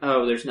so, like,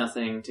 oh, there's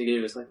nothing to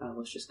do. It's like, oh,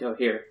 let's just go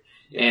here.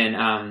 Yeah.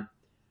 And,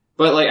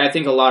 but, like, I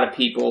think a lot of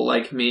people,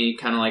 like me,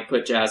 kind of, like,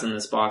 put jazz in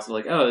this box of,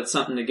 like, oh, it's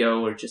something to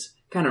go or just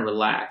kind of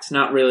relax.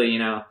 Not really, you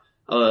know,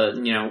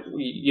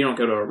 you don't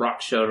go to a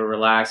rock show to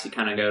relax. You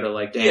kind of go to,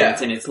 like,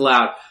 dance and it's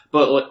loud.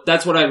 But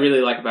that's what I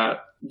really like about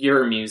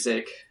your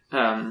music,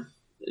 and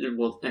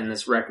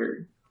this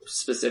record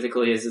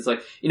specifically is it's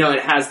like, you know,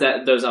 it has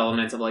those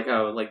elements of like,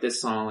 oh, like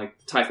this song, like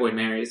Typhoid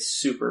Mary is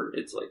super,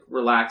 it's like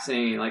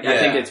relaxing. Like, I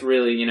think it's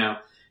really, you know,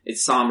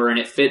 it's somber and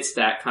it fits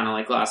that kind of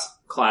like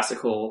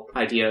classical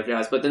idea of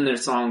jazz. But then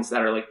there's songs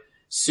that are like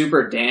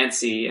super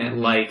dancey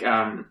and like,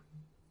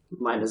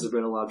 Mine is a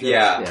brittle object.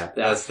 Yeah,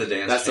 that's the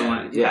dance. That's jam. the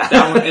one. Yeah,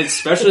 that one.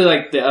 Especially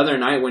like the other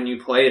night when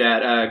you played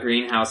at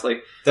Greenhouse,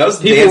 like that was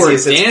the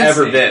danciest it's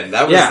ever been.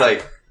 That was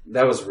like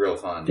that was real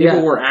fun.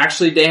 People were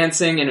actually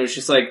dancing, and it was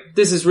just like,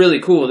 this is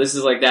really cool. This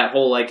is like that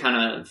whole like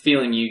kind of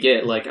feeling you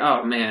get, like,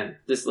 oh man,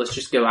 let's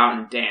just go out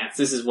and dance.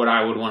 This is what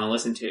I would want to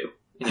listen to.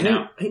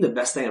 I think the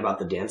best thing about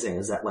the dancing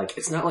is that like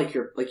it's not like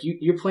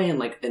you're playing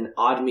like in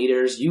odd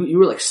meters. You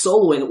were like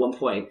soloing at one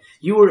point.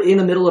 You were in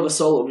the middle of a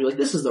solo, and you're like,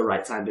 this is the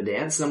right time to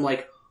dance, and I'm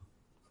like,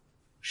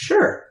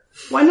 sure,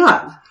 why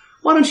not?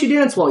 Why don't you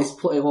dance while he's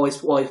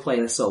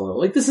playing a solo?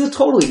 Like, this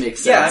totally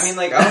makes sense. Yeah, I mean,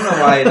 like, I don't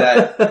know why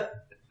that,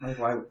 like,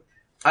 why,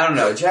 I don't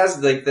know,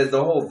 jazz, like,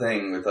 the whole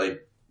thing with,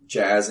 like,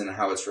 jazz and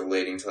how it's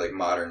relating to, like,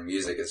 modern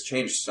music has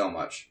changed so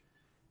much.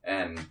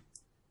 And,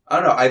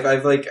 I don't know,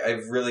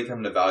 I've really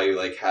come to value,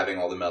 like, having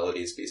all the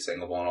melodies be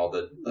singable and all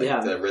the,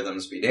 like, the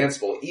rhythms be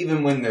danceable,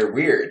 even when they're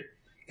weird.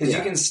 Because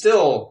you can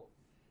still,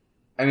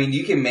 I mean,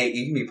 you can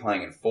be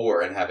playing in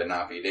 4 and have it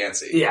not be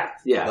dancey. Yeah.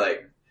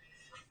 Like,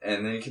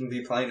 and then you can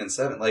be playing in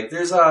 7. Like,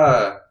 there's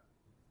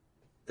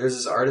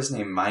this artist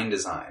named Mind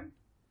Design.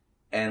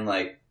 And,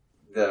 like,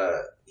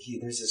 there's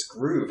this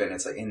groove, and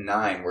it's, like, in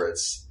 9, where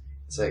it's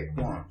like,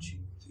 1, 2,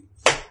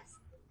 3,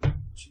 4, 1,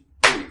 2,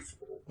 3,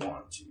 4,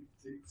 1, 2,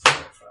 3, 4,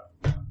 5,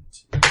 1,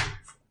 2, 3, 4.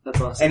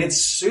 That's awesome. And it's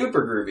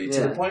super groovy,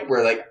 to the point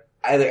where, like,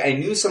 I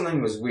knew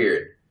something was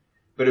weird,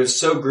 but it was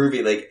so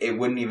groovy, like, it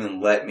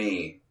wouldn't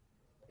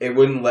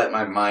let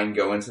my mind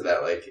go into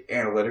that, like,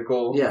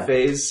 analytical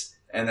phase.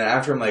 And then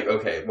after I'm like,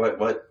 okay, what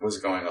was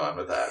going on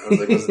with that? I was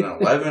like, was it an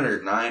 11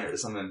 or 9 or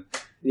something?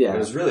 Yeah. It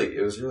was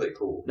really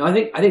cool. No, I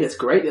think it's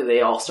great that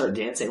they all start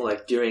dancing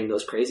like during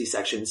those crazy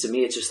sections. To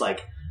me, it's just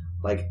like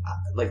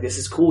this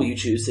is cool. You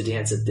choose to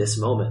dance at this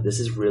moment. This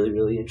is really,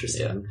 really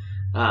interesting.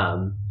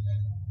 Yeah.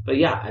 But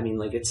yeah, I mean,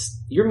 like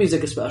your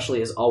music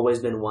especially has always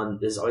been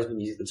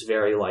music that's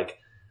very like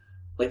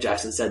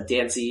Jackson said,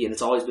 dancey, and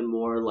it's always been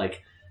more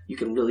like, you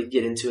can really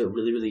get into it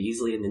really, really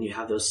easily, and then you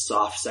have those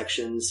soft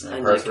sections.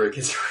 And parts where it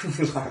gets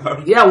really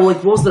loud. Yeah, well,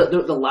 like, what was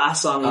the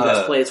last song you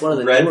guys played? It's one of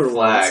the Red newer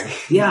Flag.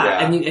 ones.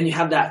 Yeah, and you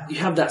have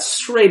that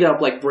straight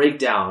up like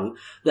breakdown.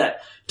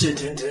 That dun,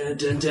 dun, dun,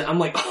 dun, dun. I'm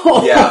like,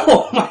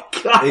 oh my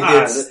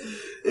god!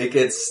 It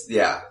gets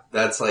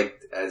that's like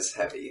as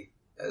heavy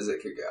as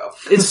it could go.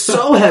 It's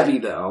so heavy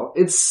though.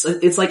 It's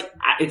like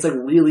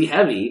really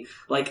heavy.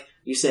 Like,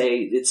 you say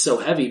it's so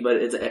heavy, but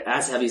it's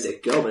as heavy as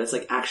it go, but it's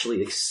like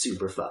actually like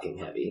super fucking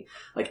heavy.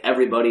 Like,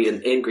 everybody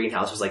in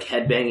Greenhouse was like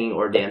headbanging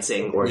or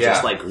dancing or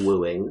just like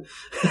wooing.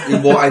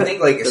 Well, I think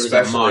like there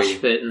especially was a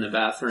mosh pit in the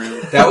bathroom.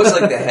 That was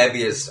like the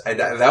heaviest.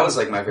 That was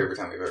like my favorite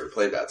time we've ever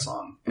played that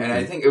song. And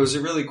I think it was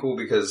really cool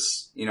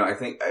because, you know, I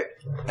think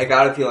I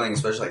got a feeling,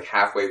 especially like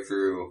halfway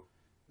through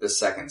the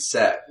second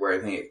set, where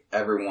I think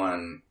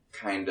everyone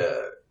kind of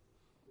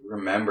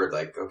remembered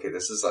like, okay,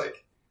 this is going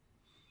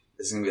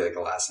to be like the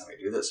last time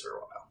we do this for a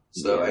while.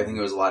 So I think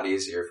it was a lot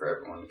easier for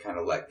everyone to kind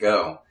of let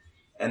go.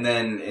 And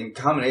then in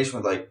combination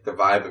with like the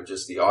vibe of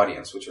just the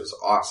audience, which was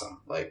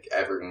awesome. Like,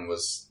 everyone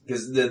was,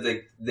 because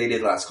they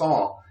did Last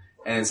Call,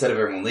 and instead of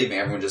everyone leaving,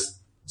 everyone just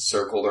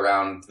circled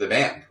around the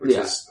band, which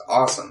is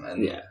awesome.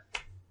 And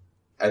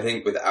I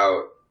think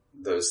without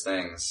those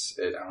things,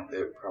 it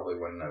probably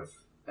wouldn't have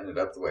ended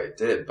up the way it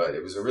did, but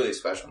it was a really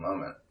special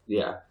moment.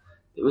 Yeah.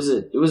 It was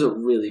a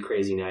really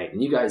crazy night,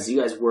 and you guys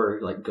were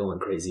like going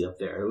crazy up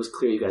there. It was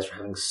clear you guys were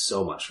having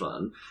so much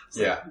fun.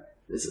 Yeah.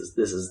 This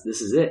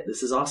is it.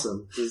 This is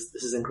awesome. This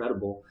is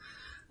incredible.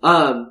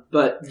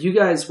 But you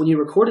guys, when you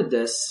recorded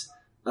this,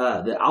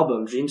 the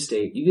album Dream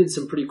State, you did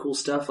some pretty cool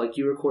stuff. Like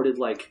you recorded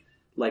like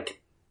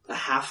a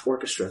half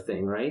orchestra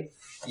thing, right?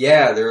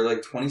 Yeah, there were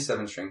like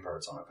 27 string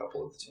parts on a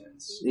couple of the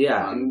tunes.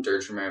 Yeah. On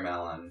Dirge for Mary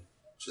Mallon,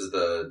 which is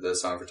the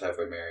song for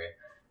Typhoid Mary.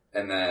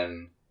 And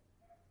then,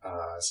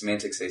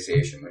 Semantic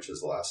Satiation, which is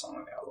the last song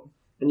on the album.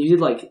 And you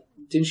did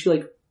didn't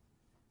you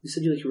you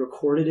said you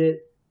recorded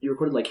it, you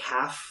recorded like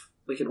half,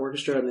 like an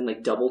orchestra and then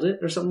like doubled it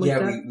or something like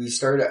that? Yeah, we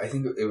started, I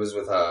think it was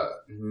with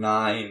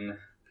 9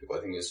 people. I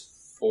think it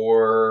was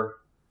 4,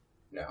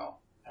 no,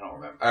 I don't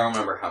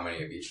remember how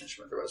many of each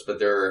instrument there was, but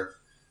there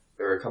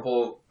were a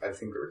couple, I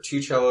think there were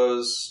 2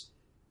 cellos,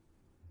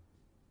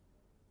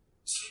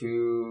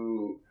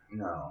 3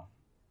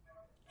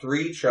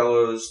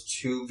 cellos,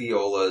 2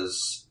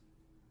 violas,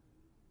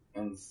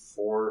 and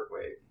 4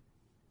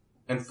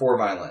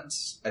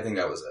 violins. I think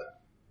that was it.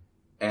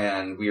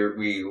 And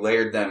we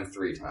layered them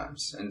 3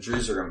 times. And Drew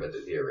Zergumba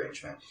did the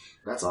arrangement.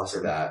 That's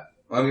awesome. For that.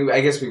 Well, I mean,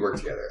 I guess we worked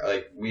together.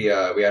 Like, we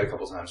had a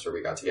couple times where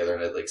we got together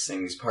and I'd like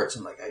sing these parts.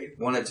 I'm like, I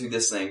want to do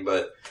this thing,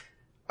 but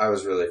I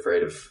was really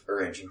afraid of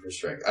arranging for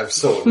strings. I'm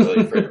still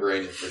really afraid of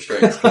arranging for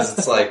strings because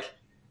it's like,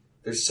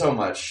 there's so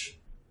much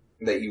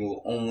that you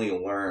will only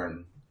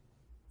learn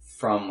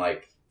from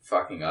like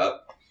fucking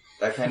up,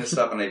 that kind of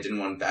stuff. And I didn't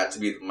want that to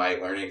be my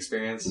learning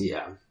experience.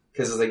 Yeah.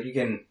 Because it's like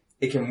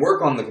it can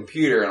work on the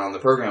computer and on the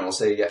program will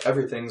say, yeah,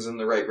 everything's in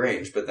the right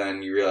range. But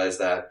then you realize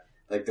that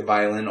like the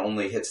violin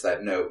only hits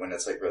that note when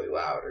it's like really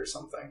loud or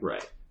something.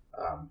 Right.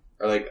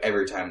 Or like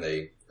every time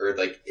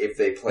if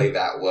they play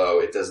that low,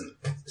 it doesn't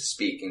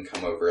speak and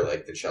come over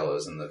like the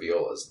cellos and the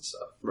violas and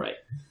stuff. Right.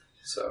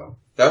 So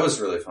that was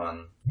really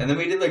fun. And then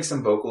we did like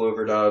some vocal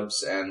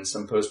overdubs and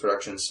some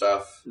post-production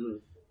stuff.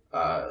 We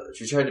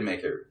tried to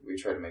make it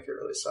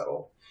really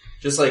subtle.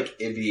 Just like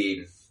it'd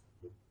be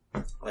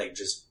like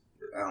just,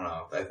 I don't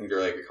know. I think there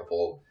were like a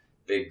couple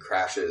big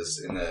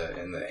crashes in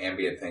the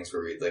ambient things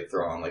where we'd like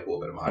throw on like a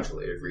little bit of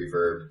modulated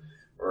reverb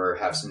or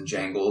have some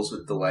jangles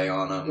with delay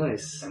on them.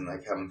 Nice. And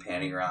like have them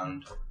panning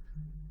around.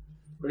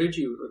 Where did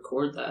you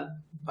record that?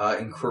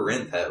 In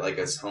Corinth at like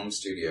his home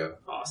studio.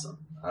 Awesome.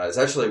 It's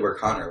actually where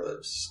Connor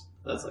lives.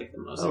 That's like the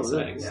most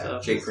exciting Yeah,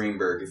 stuff. Jake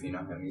Greenberg, if you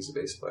know him, he's a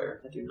bass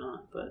player. I do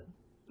not, but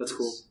that's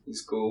cool.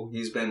 He's cool.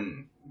 He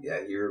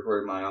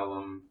recorded my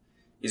album.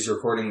 He's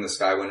recording the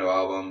Sky Window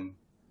album.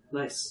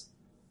 Nice.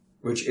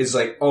 Which is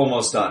like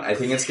almost done. I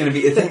think it's gonna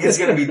be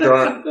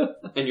done.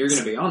 And you're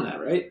gonna be on that,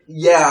 right?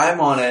 Yeah,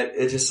 I'm on it.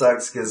 It just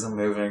sucks because I'm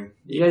moving.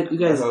 You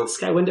guys,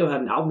 Sky Window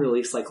had an album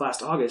release like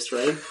last August,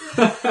 right?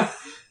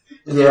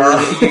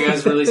 Yeah. You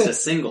guys released a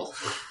single.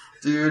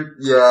 Dude,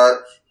 yeah.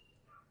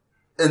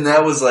 And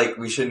that was like,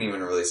 we shouldn't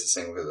even release a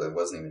single because it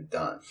wasn't even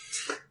done.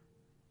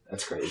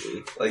 That's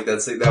crazy. Like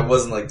that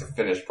wasn't like the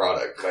finished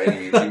product by any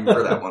means, even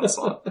for that one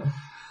song.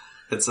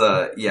 It's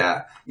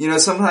yeah. You know,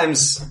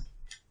 sometimes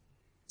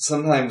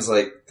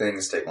like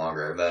things take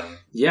longer than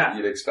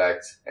you'd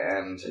expect,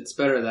 and it's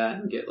better that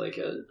and get like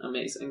an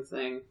amazing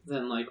thing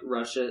than like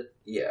rush it.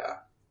 Yeah.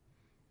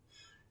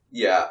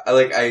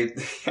 I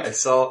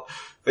saw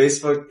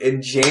Facebook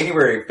in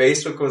January.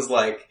 Facebook was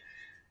like,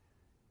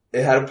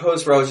 it had a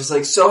post where I was just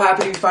like, so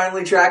happy to be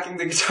finally tracking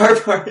the guitar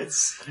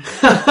parts.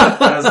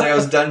 And I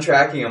was done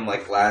tracking them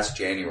like last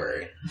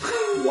January.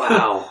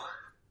 Wow.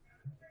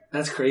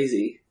 That's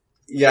crazy.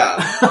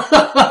 Yeah.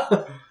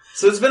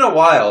 So it's been a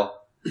while.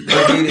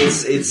 But dude,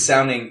 it's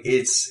insane.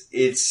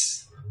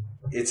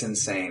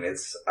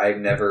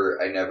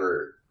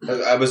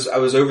 I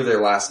was over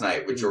there last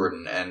night with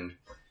Jordan and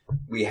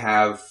we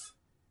have,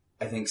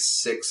 I think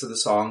 6 of the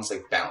songs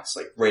like bounce,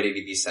 like ready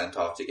to be sent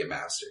off to get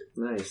mastered.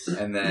 Nice.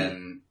 And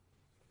then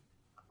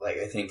like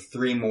I think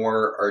 3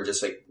 more are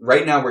just like,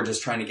 right now we're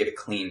just trying to get a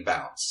clean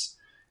bounce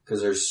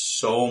because there's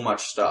so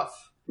much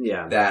stuff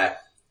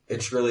that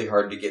it's really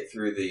hard to get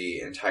through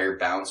the entire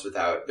bounce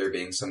without there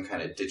being some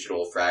kind of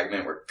digital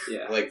fragment where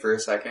like for a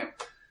second.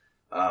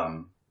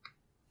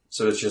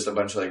 So it's just a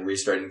bunch of like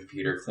restarting the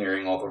computer,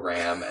 clearing all the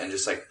RAM, and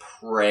just like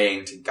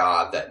praying to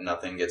God that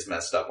nothing gets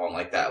messed up on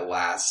like that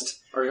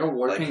last. Are you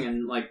working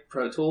in like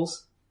Pro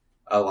Tools?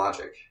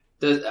 Logic.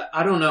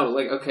 I don't know.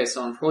 Like, okay,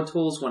 so on Pro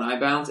Tools, when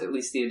I bounce, at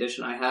least the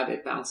edition I have,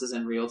 it bounces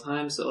in real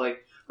time. So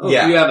like,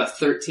 if you have a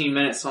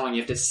 13-minute song, you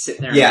have to sit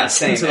there. Yeah,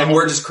 same. And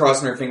we're just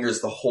crossing our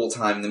fingers the whole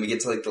time. And then we get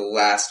to like the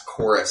last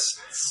chorus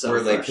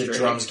where like the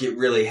drums get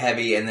really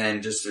heavy, and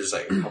then just there's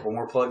like a couple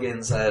more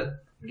plugins that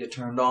get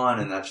turned on,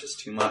 and that's just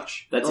too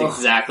much. That's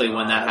exactly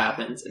when that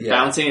happens.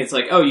 Bouncing, it's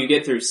like, you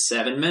get through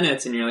 7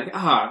 minutes, and you're like,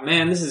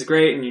 man, this is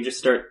great, and you just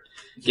start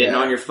getting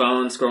on your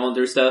phone, scrolling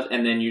through stuff,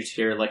 and then you just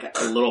hear like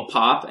a little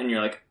pop, and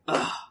you're like,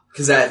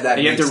 because that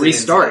and you have to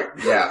restart.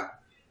 Yeah.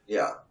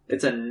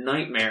 It's a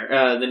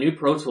nightmare. The new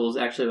Pro Tools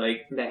actually,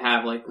 like, they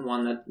have, like,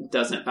 one that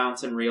doesn't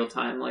bounce in real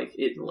time. Like,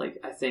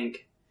 I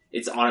think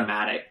it's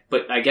automatic.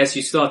 But I guess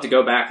you still have to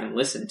go back and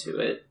listen to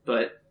it.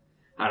 But,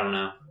 I don't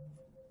know.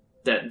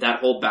 That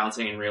whole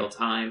bouncing in real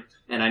time.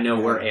 And I know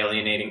we're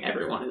alienating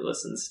everyone who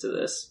listens to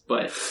this,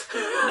 but...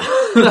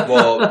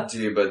 Well, but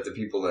the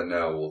people that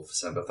know will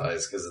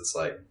sympathize, because it's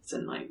like... It's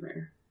a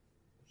nightmare.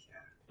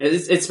 Yeah.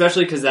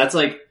 Especially because that's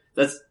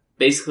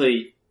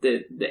basically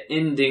the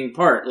ending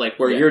part, like,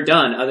 where you're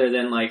done, other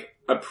than, like,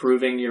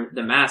 approving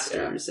the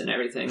masters and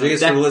everything. I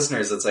guess for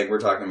listeners, it's like we're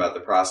talking about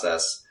the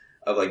process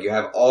of, like, you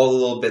have all the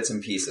little bits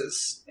and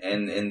pieces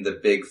in the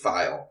big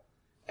file.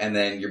 And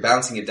then you're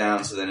bouncing it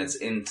down, so then it's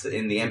in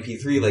the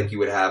MP3 like you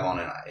would have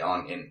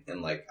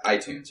in like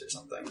iTunes or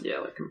something.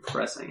 Yeah, like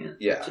compressing it.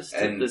 Yeah, just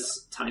to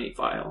this tiny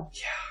file.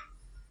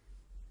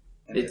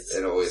 Yeah, and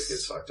it always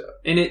gets fucked up.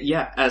 And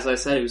as I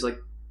said, it was like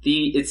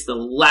it's the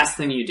last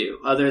thing you do,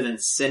 other than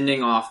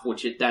sending off,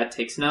 that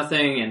takes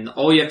nothing, and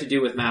all you have to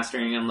do with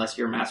mastering, unless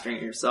you're mastering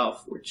it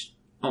yourself, which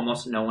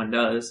almost no one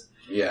does.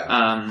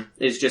 Yeah,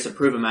 is just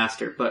approve a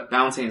master. But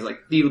bouncing is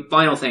like the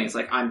final thing. Is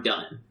like I'm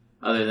done,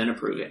 other than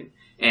approving.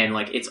 And,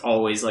 like, it's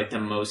always, like, the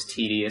most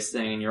tedious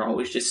thing, and you're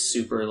always just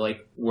super,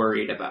 like,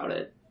 worried about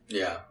it.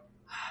 Yeah.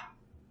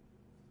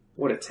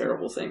 What a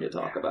terrible thing to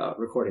talk about.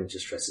 Recording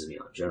just stresses me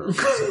out in general.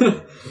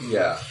 So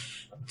Yeah.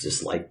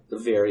 just, like, a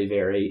very,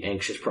 very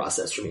anxious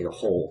process for me the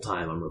whole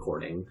time I'm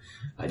recording.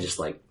 I just,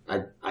 like,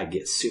 I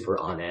get super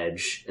on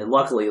edge. And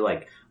luckily,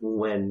 like,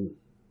 when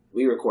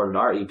we recorded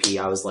our EP,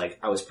 I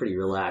was pretty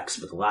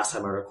relaxed. But the last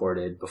time I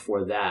recorded,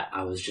 before that,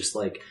 I was just,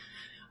 like...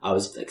 I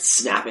was like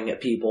snapping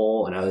at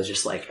people, and I was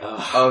just like,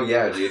 ugh. Oh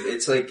yeah, dude.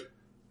 It's like,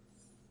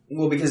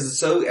 well, because it's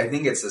so, I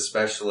think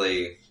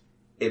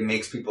it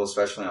makes people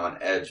especially on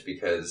edge,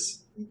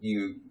 because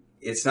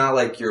it's not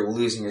like you're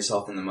losing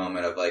yourself in the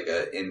moment of like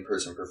a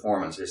in-person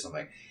performance or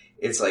something.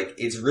 It's like,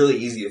 it's really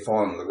easy to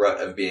fall into the rut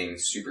of being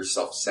super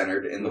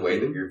self-centered in the way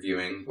that you're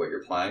viewing what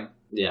you're playing.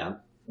 Yeah.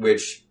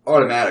 Which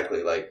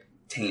automatically, like,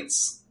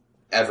 taints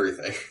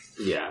everything.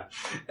 Yeah.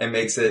 And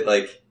makes it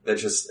like,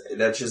 that's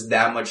just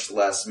that much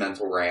less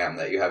mental RAM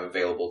that you have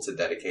available to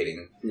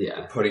dedicating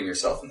to putting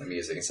yourself in the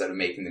music instead of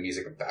making the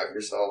music about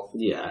yourself.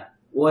 Yeah.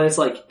 Well, it's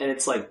like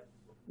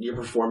your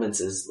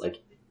performance is like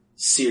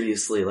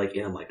seriously like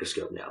in a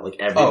microscope now. Like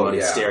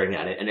everybody's staring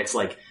at it, and it's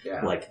like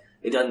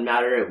it doesn't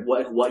matter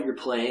what you're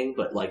playing,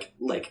 but like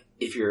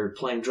if you're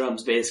playing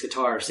drums, bass,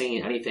 guitar,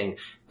 singing, anything,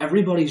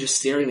 everybody's just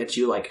staring at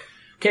you like,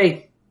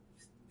 okay,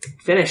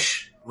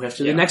 finish. We have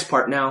to do the next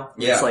part now.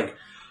 Yeah. It's like,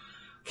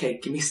 okay,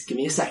 give me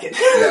a second.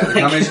 Yeah, the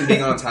combination of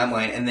being on a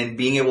timeline and then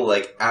being able to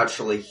like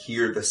actually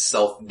hear the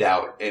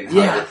self-doubt in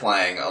how you're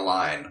playing a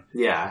line.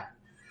 Yeah.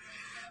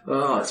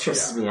 Oh, it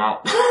stresses me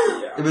out.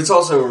 But it's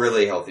also a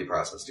really healthy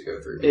process to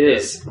go through. It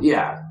is.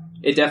 Yeah.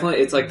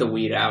 It's like the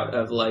weed out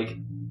of like,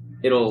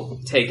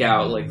 it'll take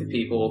out like the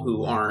people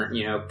who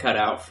aren't, cut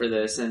out for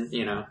this, and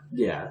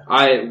Yeah.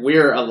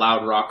 We're a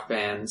loud rock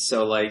band,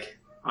 so like,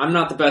 I'm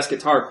not the best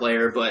guitar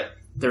player, but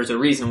there's a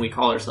reason we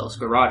call ourselves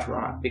garage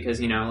rock,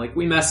 because, like,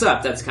 we mess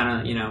up. That's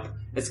kind of,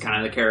 it's kind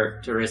of the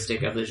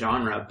characteristic of the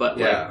genre. But,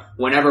 like,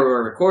 whenever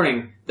we're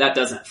recording, that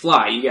doesn't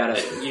fly. You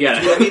gotta...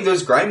 I mean,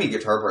 those grimy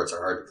guitar parts are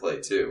hard to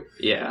play, too.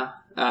 Yeah.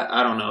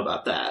 I don't know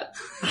about that.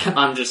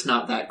 I'm just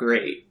not that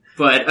great.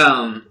 But,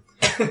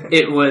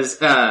 it was,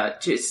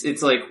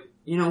 it's like,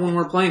 when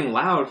we're playing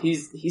loud,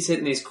 he's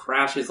hitting these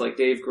crashes like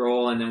Dave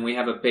Grohl, and then we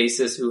have a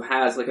bassist who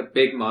has like a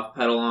big muff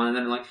pedal on, and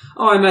then I'm like,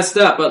 oh, I messed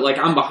up, but like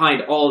I'm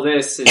behind all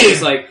this, and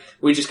it's like,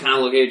 we just kind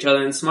of look at each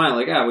other and smile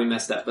like, we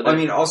messed up. But I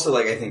mean, also,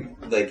 like, I think,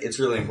 like, it's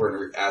really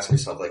important to ask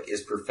yourself, like,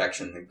 is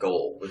perfection the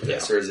goal with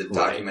this, or is it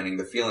documenting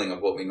the feeling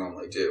of what we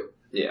normally do?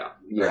 Yeah.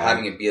 Or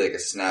having it be like a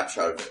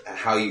snapshot of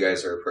how you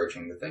guys are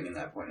approaching the thing in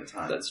that point in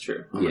time. That's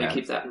true. I'm going to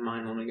keep that in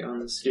mind when we go in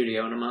the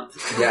studio in a month.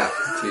 Yeah.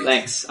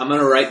 Thanks. I'm going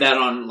to write that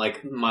on,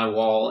 like, my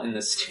wall in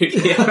the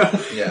studio.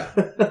 Yeah.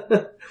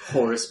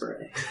 Horace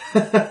Bray.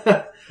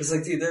 It's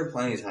like, dude, there are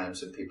plenty of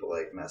times when people,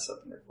 like, mess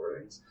up in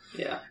recordings.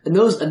 Yeah. And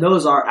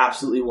those are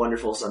absolutely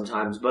wonderful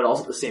sometimes, but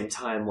also at the same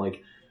time,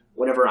 like,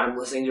 whenever I'm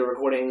listening to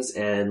recordings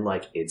and,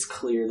 like, it's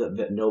clear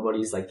that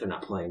nobody's, like, they're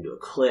not playing to a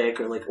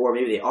click, or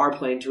maybe they are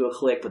playing to a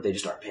click, but they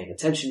just aren't paying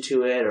attention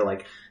to it, or,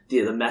 like,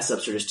 the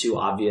mess-ups are just too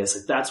obvious.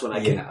 Like, that's when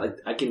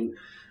I can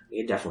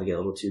definitely get a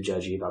little too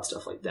judgy about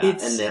stuff like that.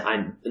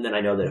 And then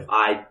I know that if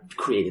I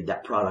created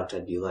that product,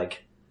 I'd be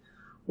like,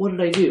 what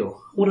did I do?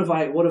 What have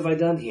I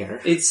done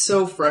here? It's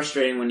so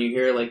frustrating when you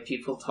hear, like,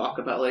 people talk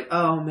about, like,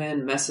 oh,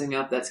 man, messing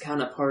up, that's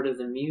kind of part of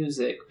the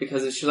music,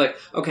 because it's just like,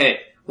 okay,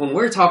 when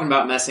we're talking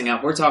about messing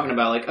up, we're talking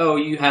about like, oh,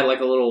 you had like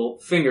a little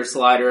finger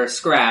slide or a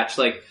scratch,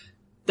 like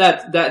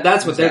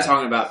that's what they're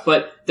talking about.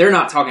 But they're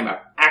not talking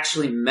about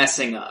actually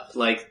messing up,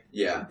 like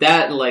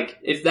that. Like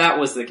if that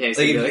was the case,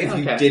 like if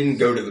you didn't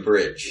go to the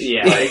bridge,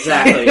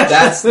 exactly.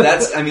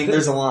 that's. I mean,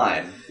 there's a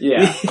line.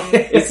 Yeah,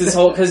 it's this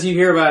whole because you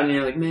hear about it and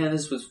you're like, man,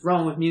 this was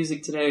wrong with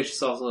music today. It's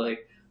just also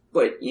like,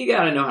 but you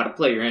gotta know how to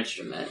play your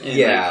instrument. And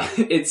Yeah.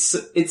 like,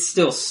 it's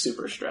still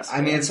super stressful.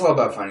 I mean, it's all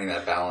about finding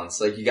that balance.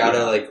 Like, you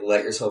gotta, like,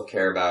 let yourself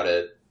care about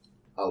it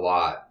a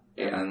lot.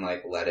 Yeah. And then,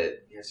 like, you have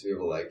to be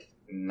able to, like,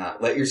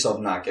 not, let yourself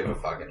not give a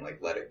fuck and, like,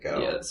 let it go.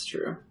 Yeah, that's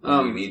true.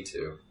 You need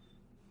to.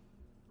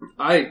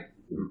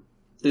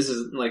 This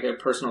is like a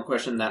personal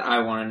question that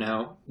I want to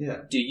know.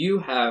 Yeah. Do you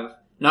have,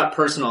 not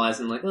personal as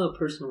in like, oh,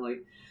 personal,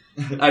 like,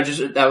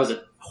 that was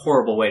a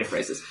horrible way to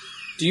phrase this.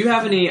 Do you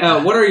have any,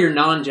 what are your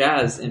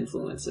non-jazz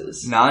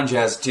influences?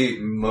 Non-jazz,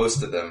 dude,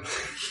 most of them.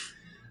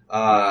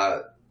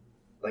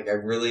 Like, I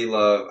really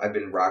love, I've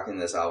been rocking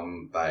this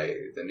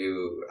the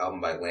new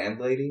album by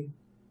Landlady,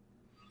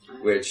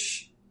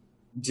 which,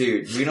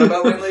 dude, do you know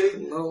about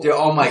Landlady? No. Dude,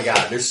 oh my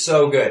god, they're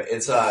so good.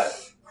 It's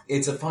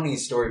a funny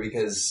story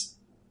because,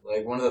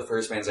 like, one of the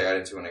first bands I got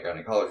into when I got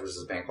into college was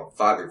this band called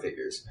Father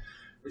Figures,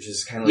 which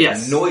is kind of like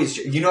a noise.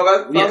 You know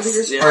about Father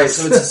Figures? Yes. Alright,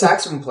 so it's a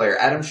saxophone player,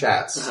 Adam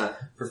Schatz,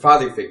 for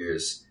Father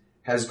Figures,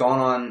 has gone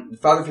on,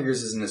 Father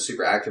Figures isn't as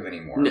super active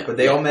anymore, but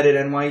they all met at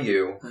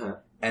NYU,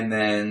 and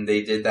then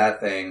they did that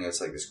thing. It's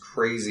like this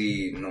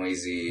crazy,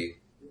 noisy,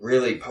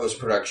 really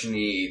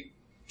post-production-y,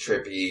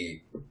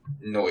 trippy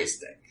noise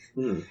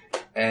thing.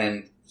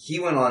 And he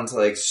went on to,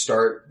 like,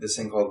 start this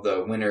thing called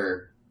the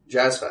Winter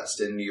Jazz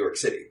Fest in New York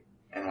City.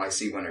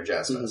 NYC Winter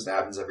Jazz Fest. It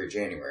happens every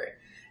January.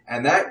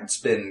 And that's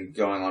been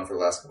going on for the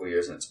last couple of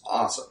years, and it's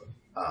awesome.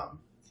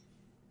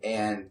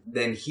 And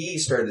then he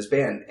started this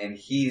band, and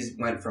he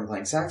went from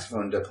playing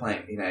saxophone to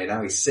playing,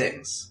 now he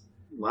sings.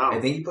 Wow. I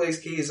think he plays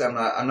keys. I'm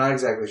not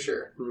exactly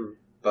sure.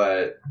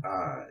 But,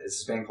 it's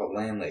this band called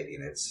Landlady,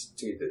 and it's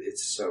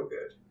so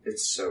good.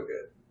 It's so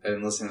good. I've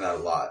been listening to that a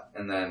lot.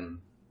 And then,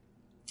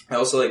 I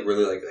also, like,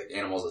 really like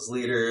Animals as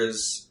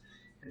Leaders,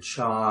 and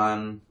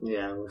Sean.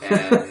 Yeah.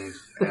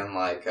 And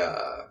like,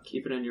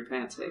 Keep it in your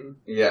pants, Hayden.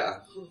 yeah.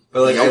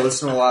 But, like, I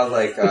listen to a lot of,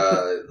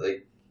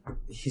 like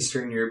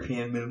Eastern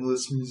European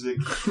minimalist music.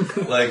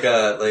 like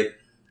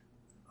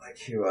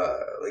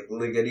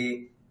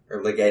Ligeti,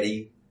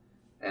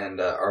 and,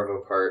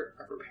 Arvo Part.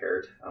 I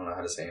don't know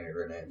how to say any of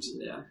their names.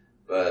 Yeah.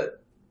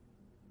 But,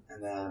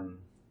 and then,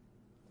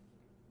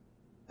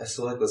 I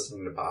still like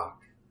listening to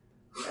Bach.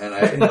 And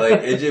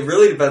it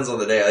really depends on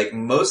the day. Like,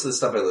 most of the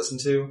stuff I listen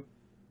to,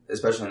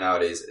 especially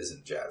nowadays,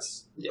 isn't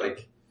jazz. Yeah.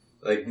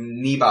 Like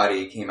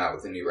Kneebody came out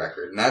with a new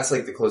record, and that's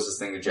like the closest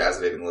thing to jazz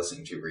that I've been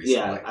listening to recently.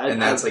 Yeah,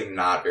 that's like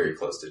not very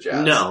close to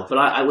jazz. No, but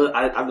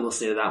I've been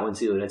listening to that one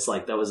too, and it's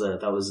like that was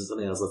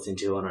something I was listening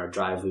to on our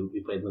drive.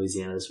 We played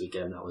Louisiana this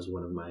weekend. That was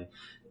one of my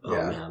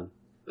man,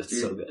 it's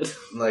so good.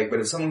 Like, but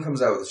if someone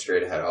comes out with a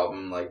straight ahead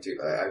album, like, dude,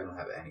 I don't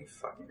have any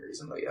fucking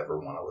reason that you ever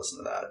want to listen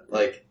to that.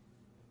 Like,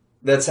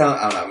 I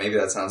don't know, maybe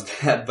that sounds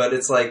bad, but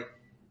it's like,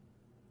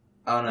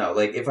 I don't know,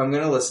 like, if I'm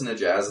gonna listen to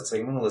jazz, it's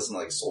like I'm gonna listen to,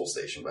 like, Soul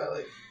Station by,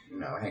 like,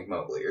 Hank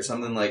Mobley, or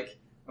something like,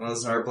 I'm gonna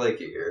listen to Art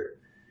Blakey, or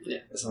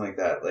something like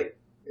that. Like,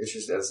 it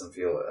just doesn't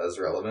feel as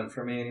relevant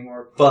for me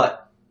anymore.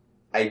 But,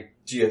 I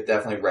do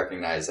definitely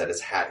recognize that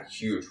it's had a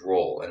huge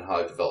role in how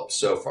I've developed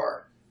so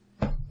far.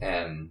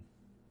 And,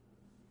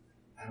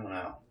 I don't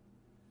know.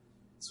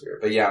 It's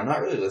weird. But yeah, I'm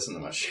not really listening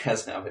to much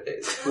jazz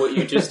nowadays. What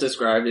you just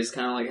described is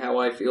kind of like how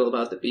I feel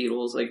about the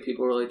Beatles. Like,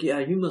 people are like, yeah,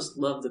 you must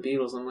love the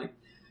Beatles. I'm like,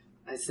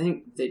 I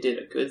think they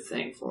did a good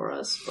thing for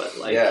us, but,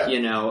 like,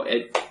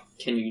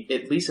 can you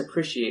at least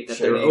appreciate that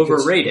they're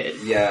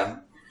overrated? Yeah.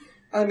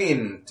 I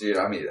mean, dude,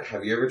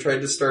 have you ever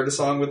tried to start a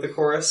song with the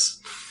chorus?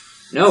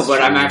 No,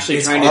 but I'm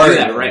actually trying to do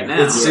that right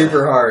now. It's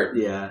super hard.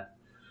 Yeah,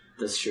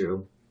 that's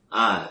true.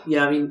 I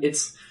mean,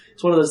 it's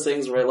one of those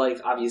things where, like,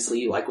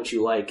 obviously you like what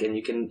you like, and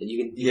you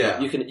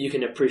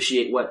can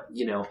appreciate what,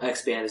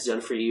 X band has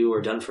done for you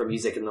or done for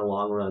music in the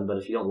long run, but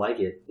if you don't like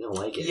it, you don't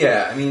like it.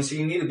 Yeah, I mean, so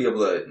you need to be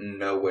able to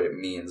know what it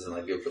means and,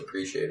 like, be able to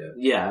appreciate it.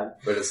 Yeah.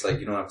 But it's like,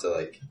 you don't have to,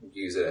 like,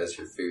 use it as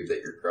your food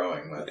that you're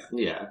growing with.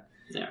 Yeah.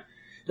 Yeah.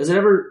 Does it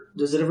ever,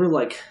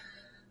 like,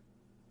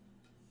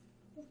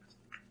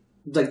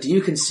 do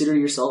you consider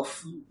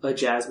yourself a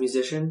jazz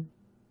musician?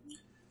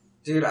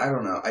 Dude, I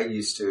don't know. I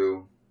used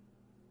to.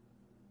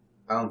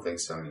 I don't think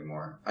so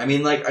anymore. I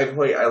mean, like, I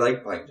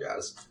like playing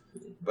jazz,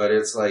 but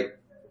it's like,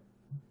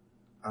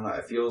 I don't know,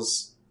 it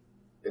feels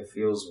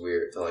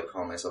weird to, like,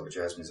 call myself a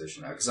jazz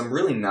musician now, because I'm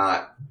really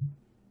not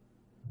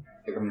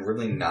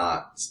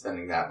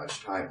spending that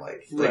much time,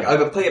 like, I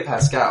play at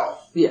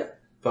Pascal. Yeah.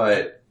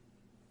 But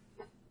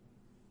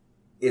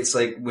it's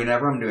like,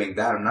 whenever I'm doing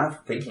that, I'm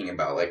not thinking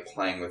about, like,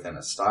 playing within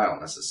a style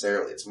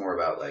necessarily. It's more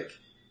about, like,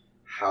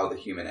 how the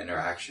human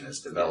interaction is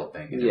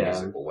developing in a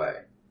musical way.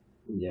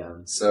 Yeah.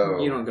 So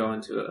you don't go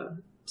into a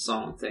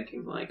song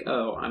thinking like,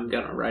 "Oh, I'm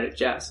gonna write a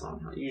jazz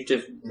song." You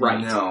just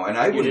write. No, and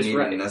I wouldn't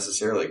even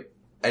necessarily.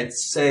 I'd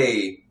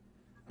say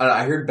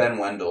I heard Ben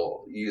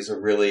Wendell use a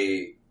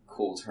really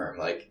cool term,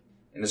 like,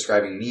 in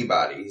describing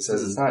Kneebody. He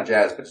says it's not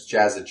jazz, but it's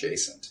jazz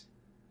adjacent.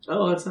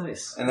 Oh, that's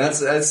nice. And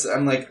that's I was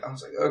like,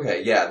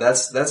 okay, yeah,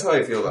 that's how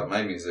I feel about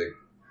my music.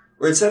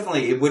 Where it's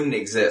definitely, it wouldn't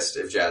exist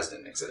if jazz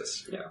didn't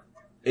exist. Yeah.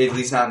 At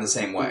least not in the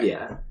same way.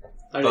 Yeah.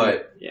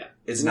 But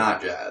it's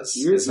not jazz.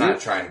 It's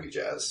not trying to be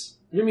jazz.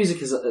 Your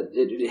music has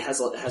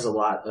a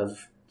lot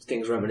of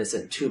things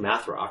reminiscent to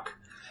math rock.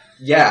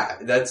 Yeah,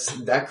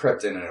 that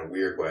crept in a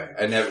weird way.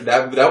 I never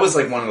that was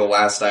like one of the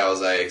last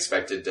styles I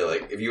expected to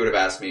like. If you would have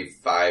asked me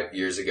 5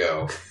 years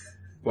ago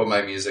what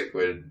my music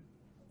would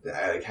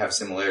like have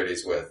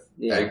similarities with,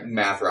 like,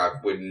 math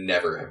rock would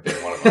never have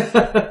been one of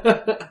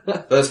them.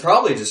 But it's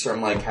probably just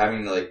from like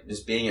having like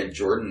just being at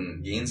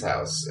Jordan Gein's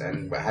house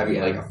and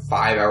having like a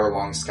 5-hour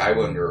long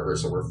Skywindow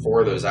rehearsal where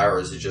 4 of those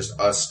hours is just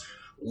us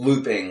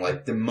looping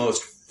like the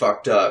most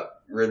fucked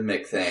up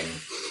rhythmic thing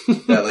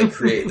that like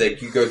create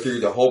like you go through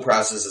the whole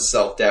process of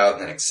self-doubt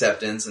and then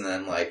acceptance and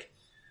then like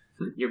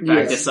you're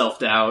back to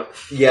self-doubt.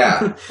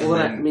 Yeah. Well,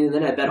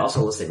 then I bet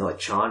also listening to like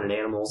Chon and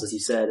Animals, as you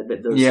said, I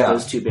bet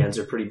those two bands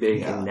are pretty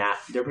big in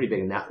that. They're pretty big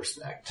in that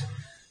respect.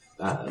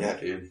 Yeah,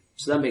 dude.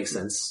 So that makes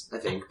sense, I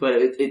think. But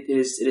it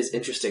is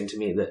interesting to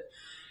me that,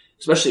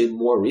 especially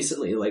more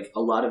recently, like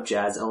a lot of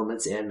jazz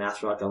elements and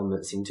math rock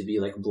elements seem to be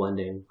like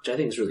blending, which I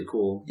think is really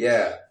cool.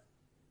 Yeah.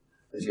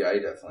 Yeah, I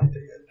definitely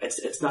dig it.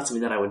 It's not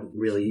something that I would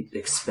really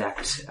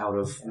expect out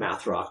of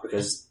math rock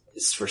because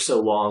it's for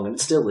so long, and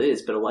it still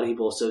is, but a lot of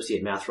people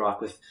associate math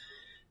rock with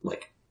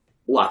like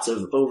lots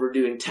of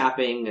overdoing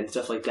tapping and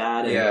stuff like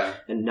that,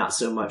 and not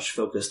so much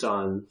focused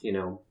on,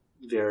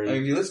 very... I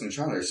mean, if you listen to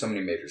Chon, there's so many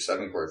major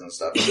 7 chords and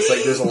stuff. And it's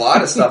like, there's a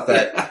lot of stuff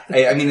that,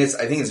 I think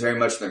it's very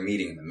much their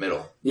meeting in the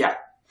middle. Yeah.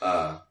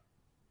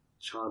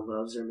 Chon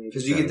loves their major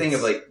because you can think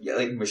of like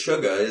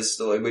Meshuggah is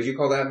still like, would you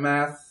call that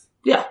math?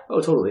 Yeah. Oh,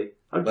 totally.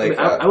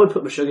 I would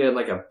put Meshuggah in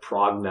like a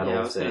prog metal thing.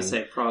 I was going to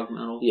say prog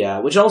metal. Yeah,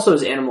 which also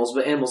is Animals,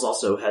 but Animals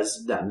also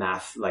has that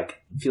math,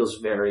 like, feels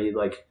very,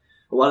 like,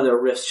 a lot of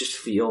their riffs just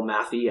feel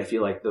mathy. I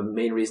feel like the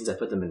main reasons I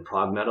put them in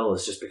prog metal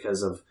is just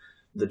because of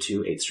the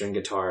 2 8-string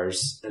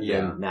guitars, and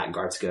then Matt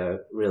Gartzka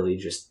really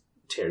just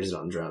tears it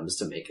on drums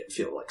to make it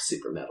feel like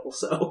super metal,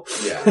 so.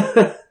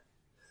 Yeah.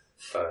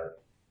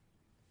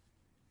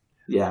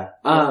 Yeah.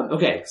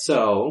 Okay,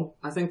 so.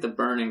 I think the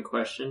burning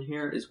question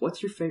here is,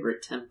 what's your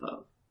favorite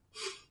tempo?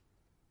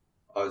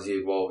 Oh,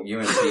 dude, well,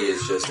 UNT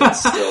is just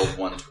instilled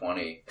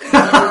 120 in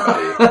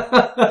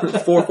everybody.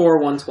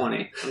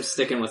 4-4-120. I'm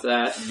sticking with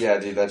that. Yeah,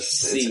 dude,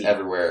 it's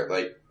everywhere.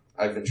 Like,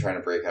 I've been trying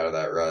to break out of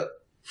that rut.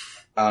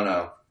 I don't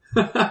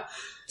know.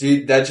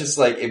 Dude, that just,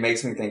 like, it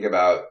makes me think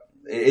about,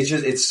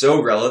 it's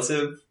so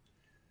relative.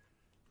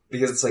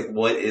 Because it's like,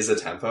 what is a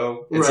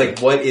tempo? It's like,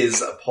 what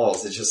is a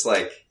pulse? It's just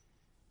like,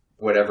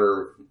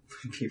 whatever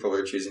people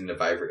are choosing to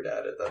vibrate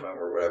at that moment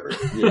or whatever.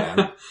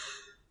 Yeah.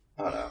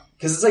 I don't know.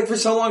 Because it's like, for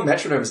so long,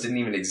 metronomes didn't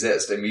even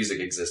exist, and music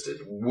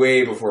existed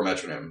way before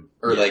metronome.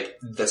 Or, like,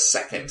 the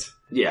second.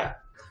 Yeah.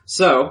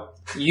 So,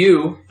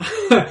 you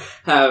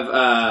have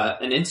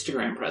an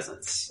Instagram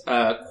presence.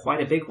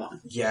 Quite a big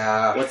one.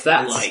 Yeah. What's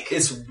that like?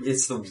 It's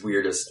the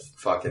weirdest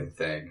fucking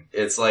thing.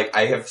 It's like,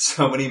 I have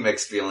so many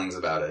mixed feelings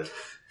about it.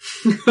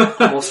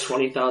 Almost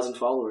 20,000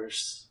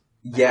 followers.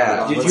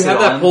 Yeah. Did you have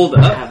that pulled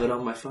up? I have it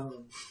on my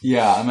phone.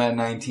 Yeah, I'm at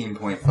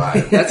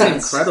 19.5. That's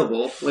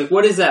incredible. Like,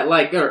 what is that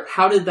like? Or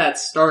how did that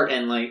start?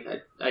 And like,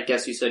 I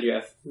guess you said you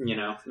have,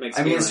 mixed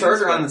it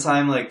started around the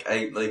time,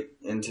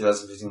 in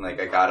 2015,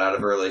 I got out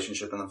of a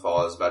relationship in the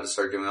fall. I was about to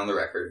start doing on the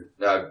record.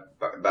 I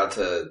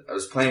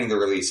was planning the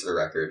release of the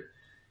record.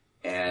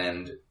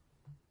 And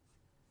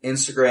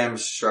Instagram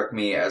struck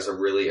me as a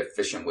really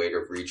efficient way to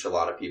reach a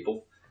lot of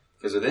people.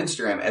 Because with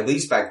Instagram, at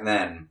least back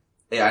then,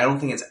 I don't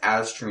think it's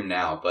as true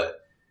now, but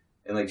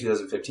in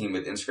 2015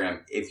 with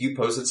Instagram, if you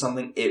posted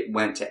something, it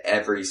went to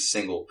every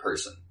single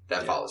person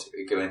that follows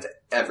you. It went to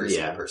every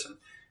single person.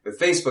 With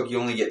Facebook, you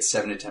only get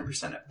 7 to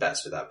 10% at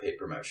best without paid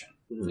promotion.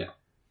 Yeah.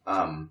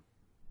 7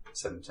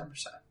 to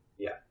 10%.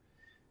 Yeah.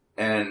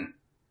 And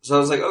so I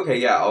was like, okay,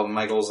 yeah,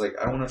 my goal is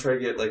I want to try to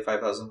get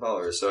 5,000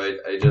 followers. So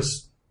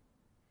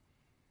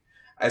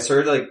I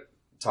started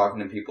talking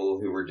to people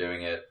who were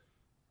doing it.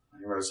 I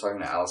remember I was talking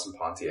to Alison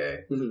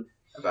Pontier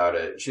about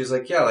it. She was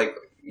like, yeah,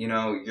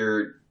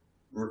 you're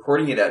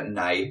recording it at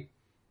night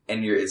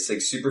and it's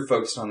super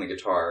focused on the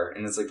guitar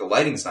and it's the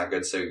lighting's not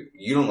good, so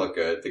you don't look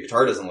good. The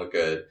guitar doesn't look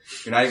good.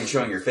 You're not even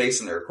showing your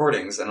face in the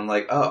recordings. And I'm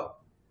like, oh.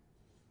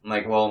 I'm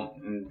like, well,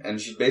 and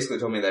she basically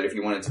told me that if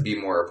you want it to be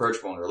more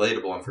approachable and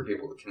relatable and for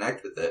people to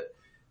connect with it,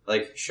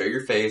 show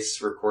your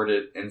face, record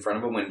it in front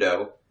of a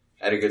window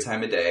at a good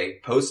time of day,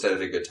 post it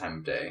at a good time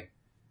of day,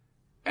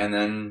 and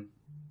then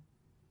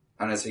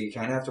honestly, you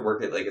kind of have to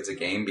work it it's a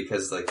game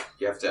because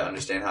you have to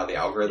understand how the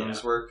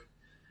algorithms work.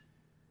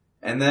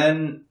 And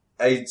then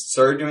I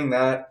started doing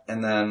that,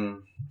 and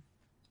then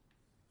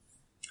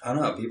I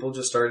don't know, people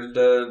just started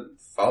to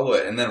follow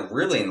it, and then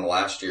really in the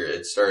last year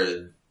it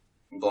started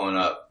blowing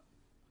up.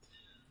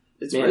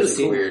 It's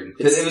really weird.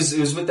 It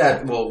was with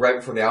that, right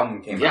before the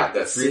album came out,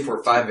 that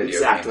 345 video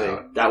exactly. came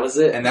out. That was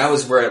it. And that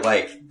was where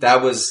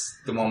that was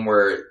the one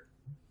where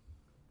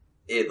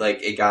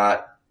it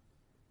got,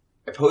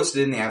 I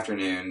posted it in the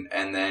afternoon,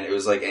 and then it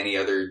was any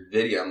other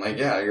video. I'm like,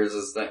 yeah, here's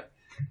this thing.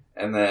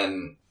 And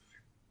then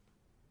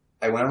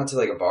I went out to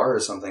a bar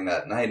or something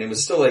that night, and it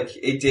was still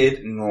it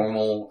did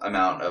normal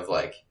amount of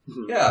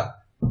yeah,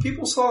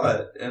 people saw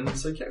it, and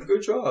it's yeah,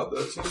 good job,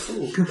 that's so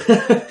cool.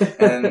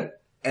 And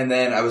And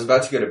then I was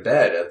about to go to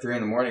bed at 3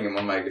 a.m, and one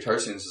of my guitar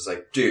students was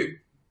like, dude,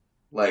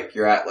 like,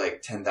 you're at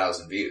like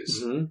 10,000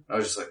 views. Mm-hmm. I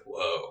was just like,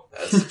 whoa,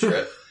 that's a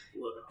trip.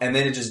 And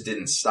then it just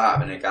didn't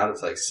stop, and it got up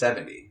to like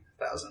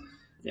 70,000.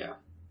 Yeah.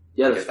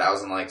 Yeah. Like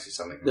 1,000 likes or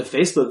something. The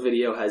Facebook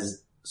video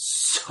has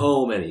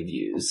so many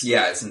views.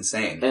 Yeah, it's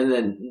insane. And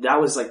then that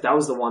was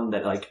the one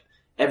that like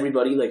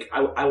everybody, like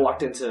I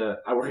work at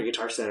a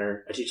Guitar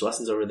Center, I teach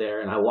lessons over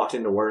there, and I walked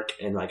into work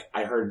and like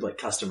I heard like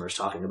customers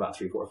talking about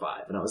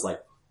 345, and I was like,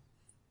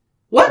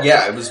 what?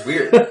 Yeah, it was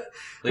weird.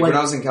 Like when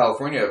I was in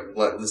California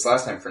this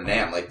last time for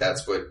NAMM, like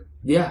that's what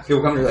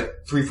people come to like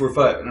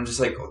 345, and I'm just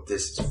like, oh,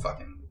 this is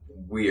fucking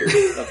weird.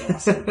 That's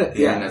awesome.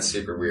 Yeah, that's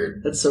super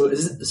weird. That's so.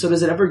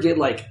 Does it ever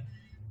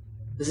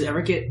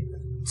get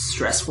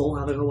stressful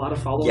having a lot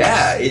of followers?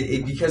 Yeah,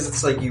 it because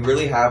it's like you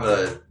really have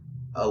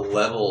a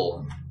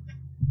level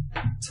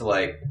to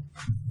like,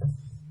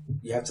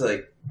 you have to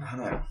like, I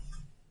don't know.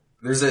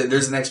 There's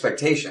an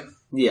expectation.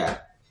 Yeah.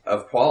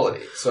 Of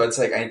quality. So it's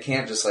like, I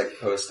can't just like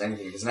post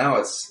anything, because now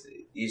it's,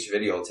 each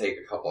video will take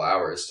a couple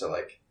hours to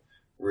like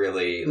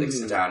really like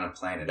sit down and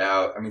plan it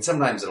out. I mean,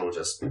 sometimes it'll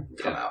just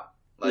come out.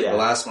 Like the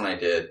last one I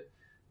did,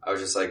 I was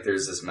just like,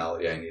 there's this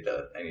melody I need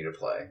to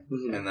play.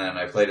 Mm-hmm. And then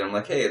I played it, I'm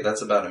like, hey,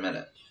 that's about a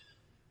minute.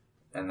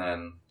 And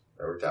then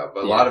that worked out.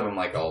 But a lot of them,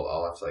 like,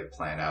 I'll have to like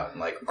plan out and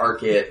like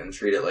arc it and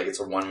treat it like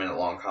it's a 1 minute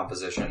long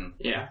composition.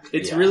 Yeah.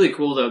 It's really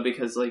cool though,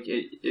 because like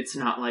it's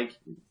not like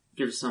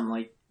there's some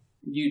like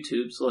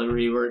YouTube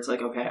celebrity where it's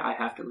like, okay, I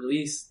have to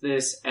release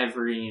this I have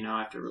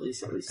to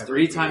release it at least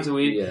 3 times a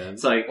week. Yeah.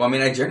 It's like, well, I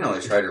mean, I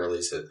generally try to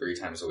release it 3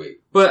 times a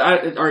week. But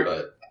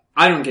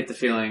I don't get the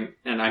feeling,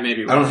 and I may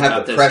be wrong. I don't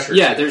have the pressure.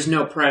 Yeah, there's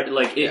no pressure.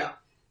 Like,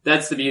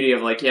 that's the beauty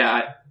of like,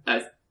 I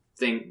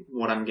think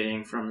what I'm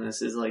getting from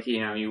this is like,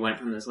 you went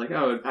from this like,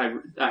 oh,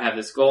 I have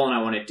this goal and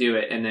I want to do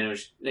it, and then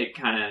it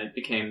kind of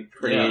became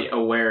pretty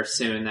aware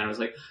soon that I was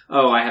like,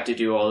 oh, I have to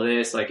do all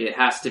this. Like, it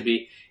has to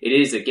be. It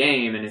is a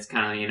game, and it's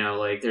kind of,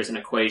 like, there's an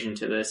equation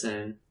to this,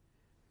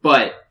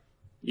 but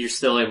you're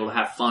still able to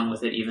have fun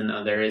with it, even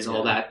though there is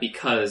all that,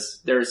 because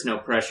there's no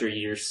pressure.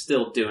 You're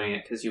still doing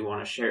it because you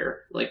want to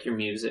share, like, your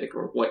music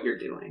or what you're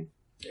doing.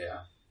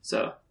 Yeah.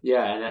 So.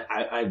 Yeah, and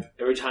I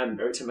every time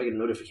I get a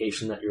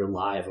notification that you're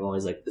live, I'm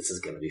always like, this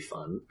is going to be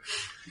fun.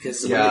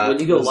 Because when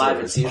you go live,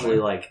 it's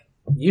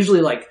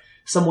usually like,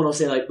 someone will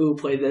say like, ooh,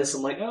 play this.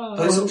 I'm like, oh.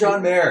 Play some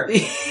John Mayer.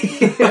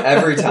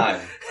 Every time.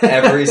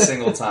 Every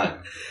single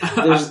time.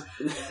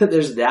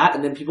 There's that,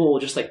 and then people will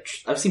just like,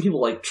 I've seen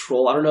people like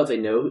troll. I don't know if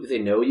they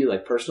know you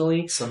like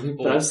personally. Some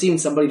people. But I've seen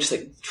somebody just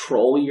like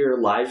troll your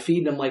live feed,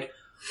 and I'm like,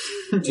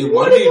 dude,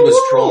 one dude was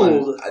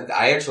trolling.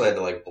 I actually had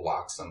to like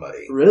block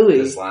somebody. Really?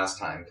 This last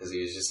time, because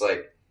he was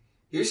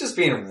just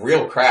being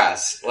real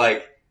crass.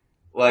 Like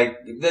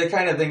the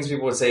kind of things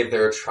people would say if they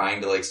were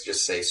trying to like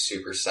just say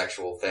super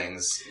sexual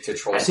things to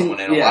troll someone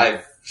in a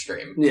live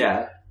stream.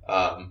 Yeah.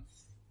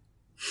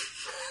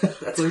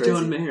 That's crazy.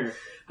 John Mayer.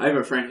 I have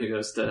a friend who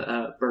goes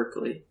to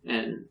Berkeley,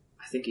 and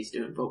I think he's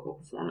doing vocal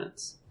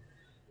performance.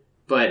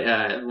 But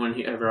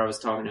whenever I was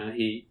talking to him,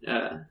 he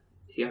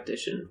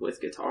auditioned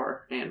with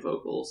guitar and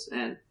vocals,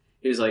 and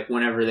he was like,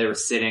 whenever they were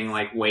sitting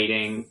like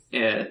waiting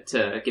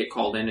to get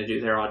called in to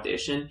do their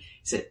audition,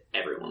 he said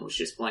everyone was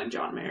just playing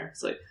John Mayer.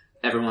 It's like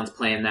everyone's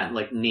playing that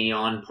like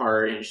neon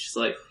part, and it's just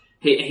like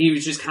he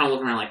was just kind of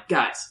looking around like,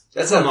 guys,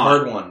 that's a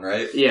hard one,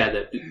 right? Yeah,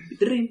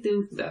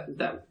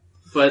 that.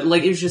 But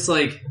like it was just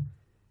like.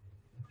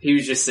 He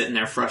was just sitting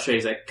there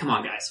frustrated. He's like, come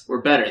on, guys,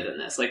 we're better than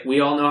this. Like, we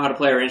all know how to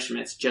play our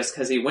instruments. Just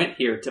because he went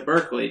here to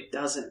Berkeley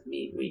doesn't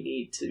mean we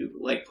need to,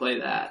 like, play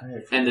that.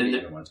 And then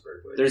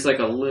there's, like,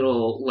 a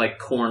little, like,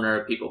 corner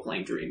of people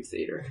playing Dream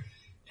Theater.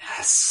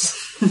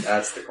 Yes.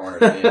 That's the corner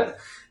to be in.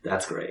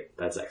 That's great.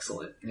 That's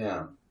excellent.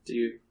 Yeah. Do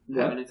you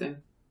have anything?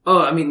 Oh,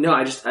 I mean, no,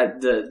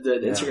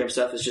 the Instagram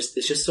stuff is just,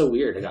 it's just so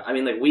weird. I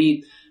mean, like,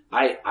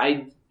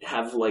 I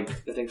have like,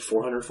 I think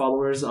 400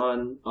 followers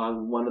on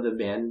one of the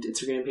band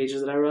Instagram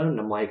pages that I run, and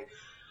I'm like,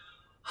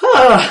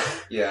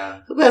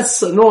 yeah,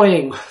 that's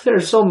annoying.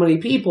 There's so many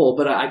people,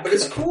 but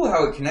it's cool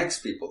how it connects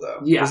people though.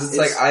 Yeah. Cause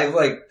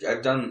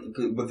I've done,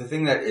 but the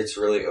thing that it's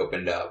really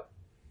opened up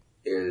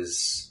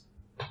is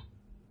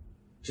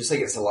just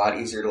like, it's a lot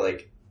easier to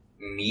like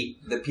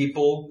meet the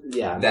people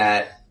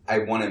that I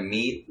want to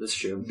meet. That's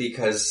true.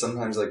 Because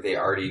sometimes like they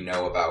already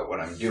know about what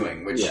I'm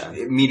doing, which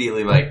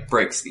immediately like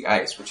breaks the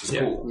ice, which is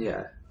cool.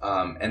 Yeah.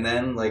 And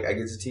then like I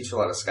get to teach a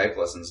lot of Skype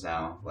lessons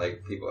now.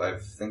 Like people, I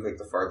think like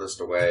the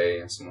farthest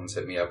away someone's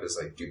hit me up is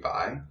like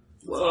Dubai.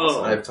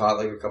 Whoa. I've taught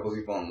like a couple of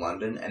people in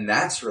London, and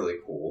that's really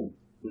cool.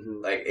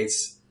 Mm-hmm. Like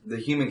it's the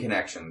human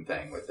connection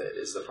thing with it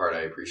is the part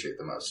I appreciate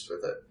the most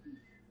with it.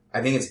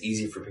 I think it's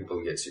easy for people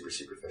to get super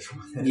superficial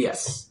with it.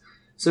 Yes.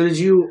 So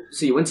you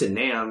went to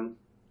NAMM.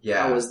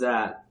 Yeah. How was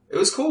that? It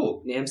was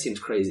cool. NAMM seems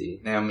crazy.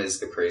 NAMM is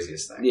the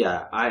craziest thing.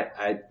 Yeah.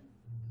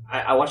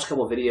 I watched a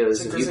couple of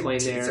videos of you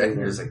playing there. I think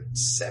there's like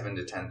 7,000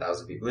 to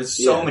 10,000 people.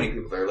 There's so many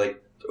people there,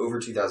 like over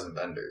 2,000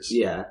 vendors.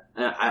 Yeah,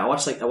 and I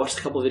watched a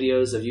couple of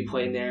videos of you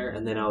playing there,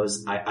 and then I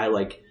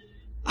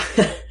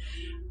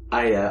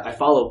I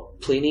follow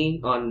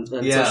Pliny on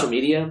social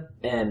media,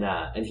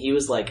 and he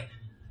was like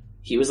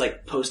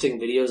posting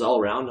videos all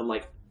around. I'm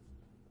like,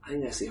 I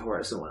think I see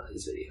Horace in one of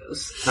these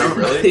videos. Oh,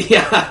 really?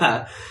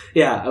 Yeah.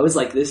 I was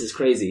like, this is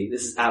crazy.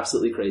 This is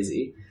absolutely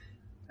crazy.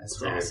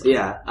 That's awesome.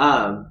 Yeah.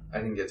 I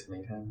didn't get to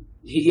meet him.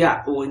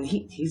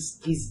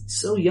 He's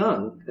so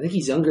young. I think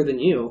he's younger than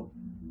you.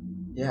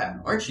 Yeah.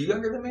 Aren't you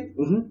younger than me?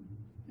 Mm-hmm.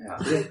 Yeah.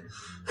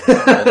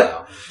 I'm old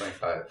now.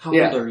 25. How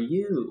old are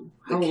you?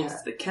 How old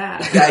is the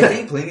cat? Yeah, I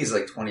think Pliny's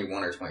like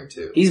 21 or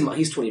 22. He's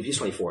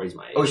 24. He's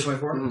my age. Oh, he's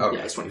 24? Mm-hmm. Okay.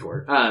 Yeah, he's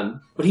 24.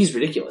 But he's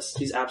ridiculous.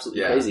 He's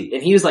absolutely Yeah. crazy.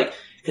 And he was like,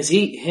 cause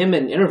him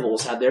and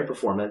Intervals had their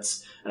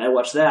performance, and I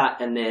watched that,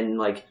 and then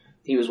like,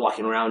 he was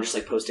walking around just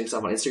like posting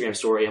stuff on Instagram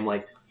story. I'm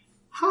like,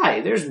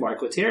 hi, there's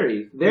Mark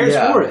Lettieri. There's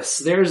Horace.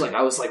 There's like,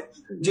 I was like,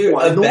 dude,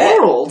 what in the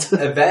world?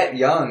 Yvette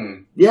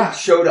Young Yeah.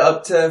 showed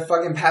up to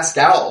fucking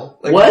Pascal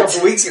like What? a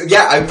couple weeks ago.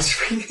 Yeah, I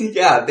was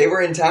yeah, they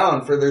were in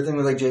town for their thing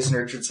with like Jason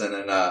Richardson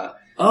and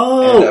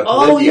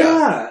Olivia.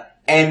 Yeah.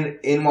 And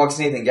in walks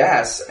Nathan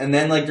Gass, and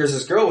then like there's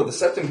this girl with a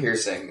septum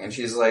piercing, and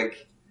she's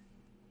like,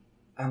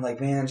 I'm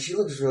like, man, she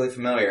looks really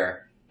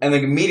familiar. And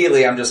like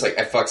immediately I'm just like,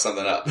 I fucked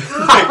something up.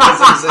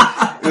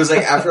 It was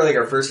like after like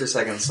our first or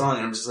second song,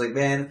 and I'm just like,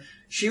 man,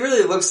 she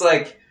really looks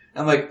like,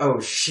 I'm like,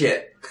 oh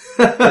shit.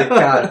 Like,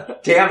 God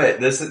damn it,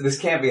 this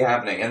can't be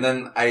happening. And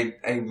then I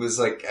was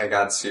like, I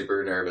got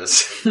super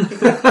nervous. And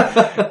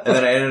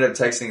then I ended up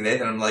texting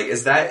Nathan, I'm like,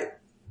 is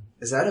that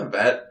a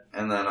bet?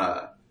 And then,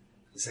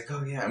 he's like,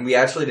 oh yeah. And we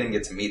actually didn't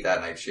get to meet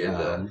that night. She had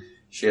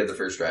the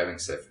first driving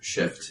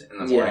shift in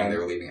the morning. They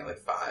were leaving at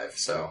like 5,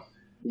 so.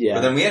 Yeah.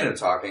 But then we ended up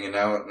talking, and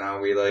now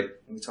we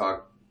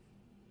talk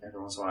every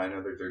once in a while. I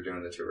know that they're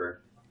doing the tour.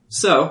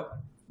 So,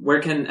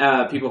 where can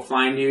people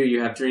find you?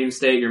 You have Dream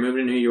State, you're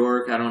moving to New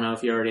York. I don't know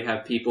if you already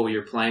have people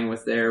you're playing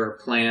with there or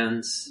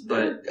plans,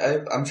 but...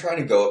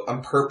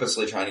 I'm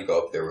purposely trying to go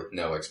up there with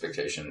no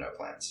expectation, no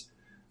plans.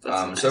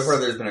 Nice. So far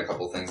there's been a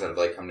couple things that have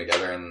like come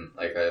together, and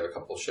like I have a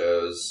couple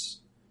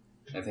shows.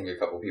 I think a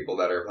couple people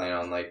that are planning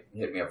on like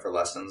hitting me up for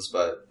lessons,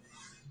 but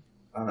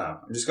I don't know.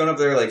 I'm just going up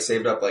there, like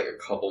saved up like a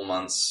couple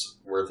months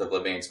worth of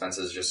living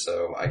expenses just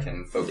so I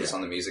can focus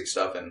on the music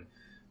stuff, and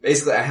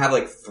basically I have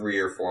like 3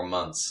 or 4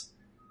 months.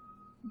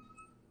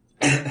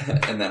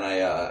 And then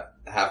I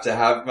have to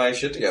have my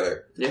shit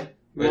together. Yeah.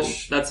 Well,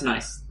 that's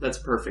nice. That's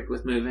perfect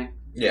with moving.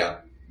 Yeah.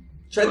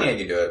 I think I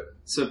can do it.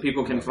 So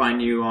people can find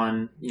you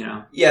on,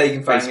 Yeah, you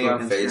can find me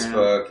on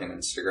Facebook, Facebook and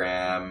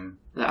Instagram.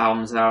 The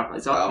album's out.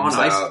 It's on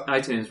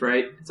iTunes,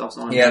 right? It's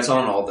also on. Yeah, it's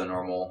on all the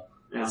normal.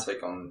 Yeah. It's like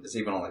it's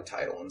even on like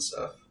Tidal and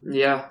stuff.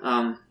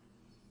 Yeah.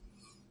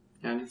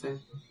 Anything?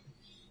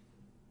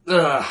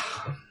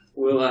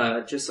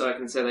 Will just so I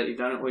can say that you've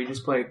done it, will you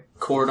just play a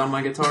chord on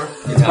my guitar?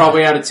 It's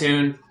probably out of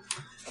tune.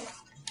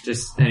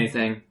 Just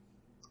anything.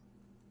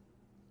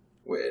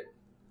 Wait.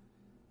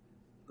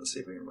 Let's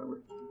see if we can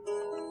remember.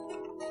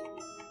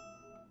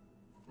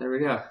 There we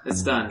go.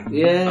 It's done.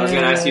 Yeah. I was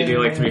going to ask you to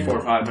do like 3,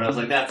 4, 5, but I was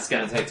like, that's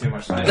going to take too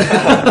much time.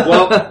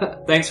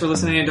 Well, thanks for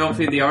listening and Don't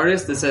Feed the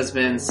Artist. This has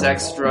been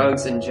Sex,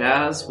 Drugs, and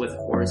Jazz with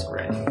Horace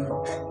Bray.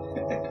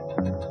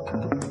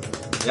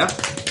 Yeah.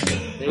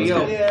 There you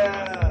go.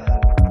 Yeah.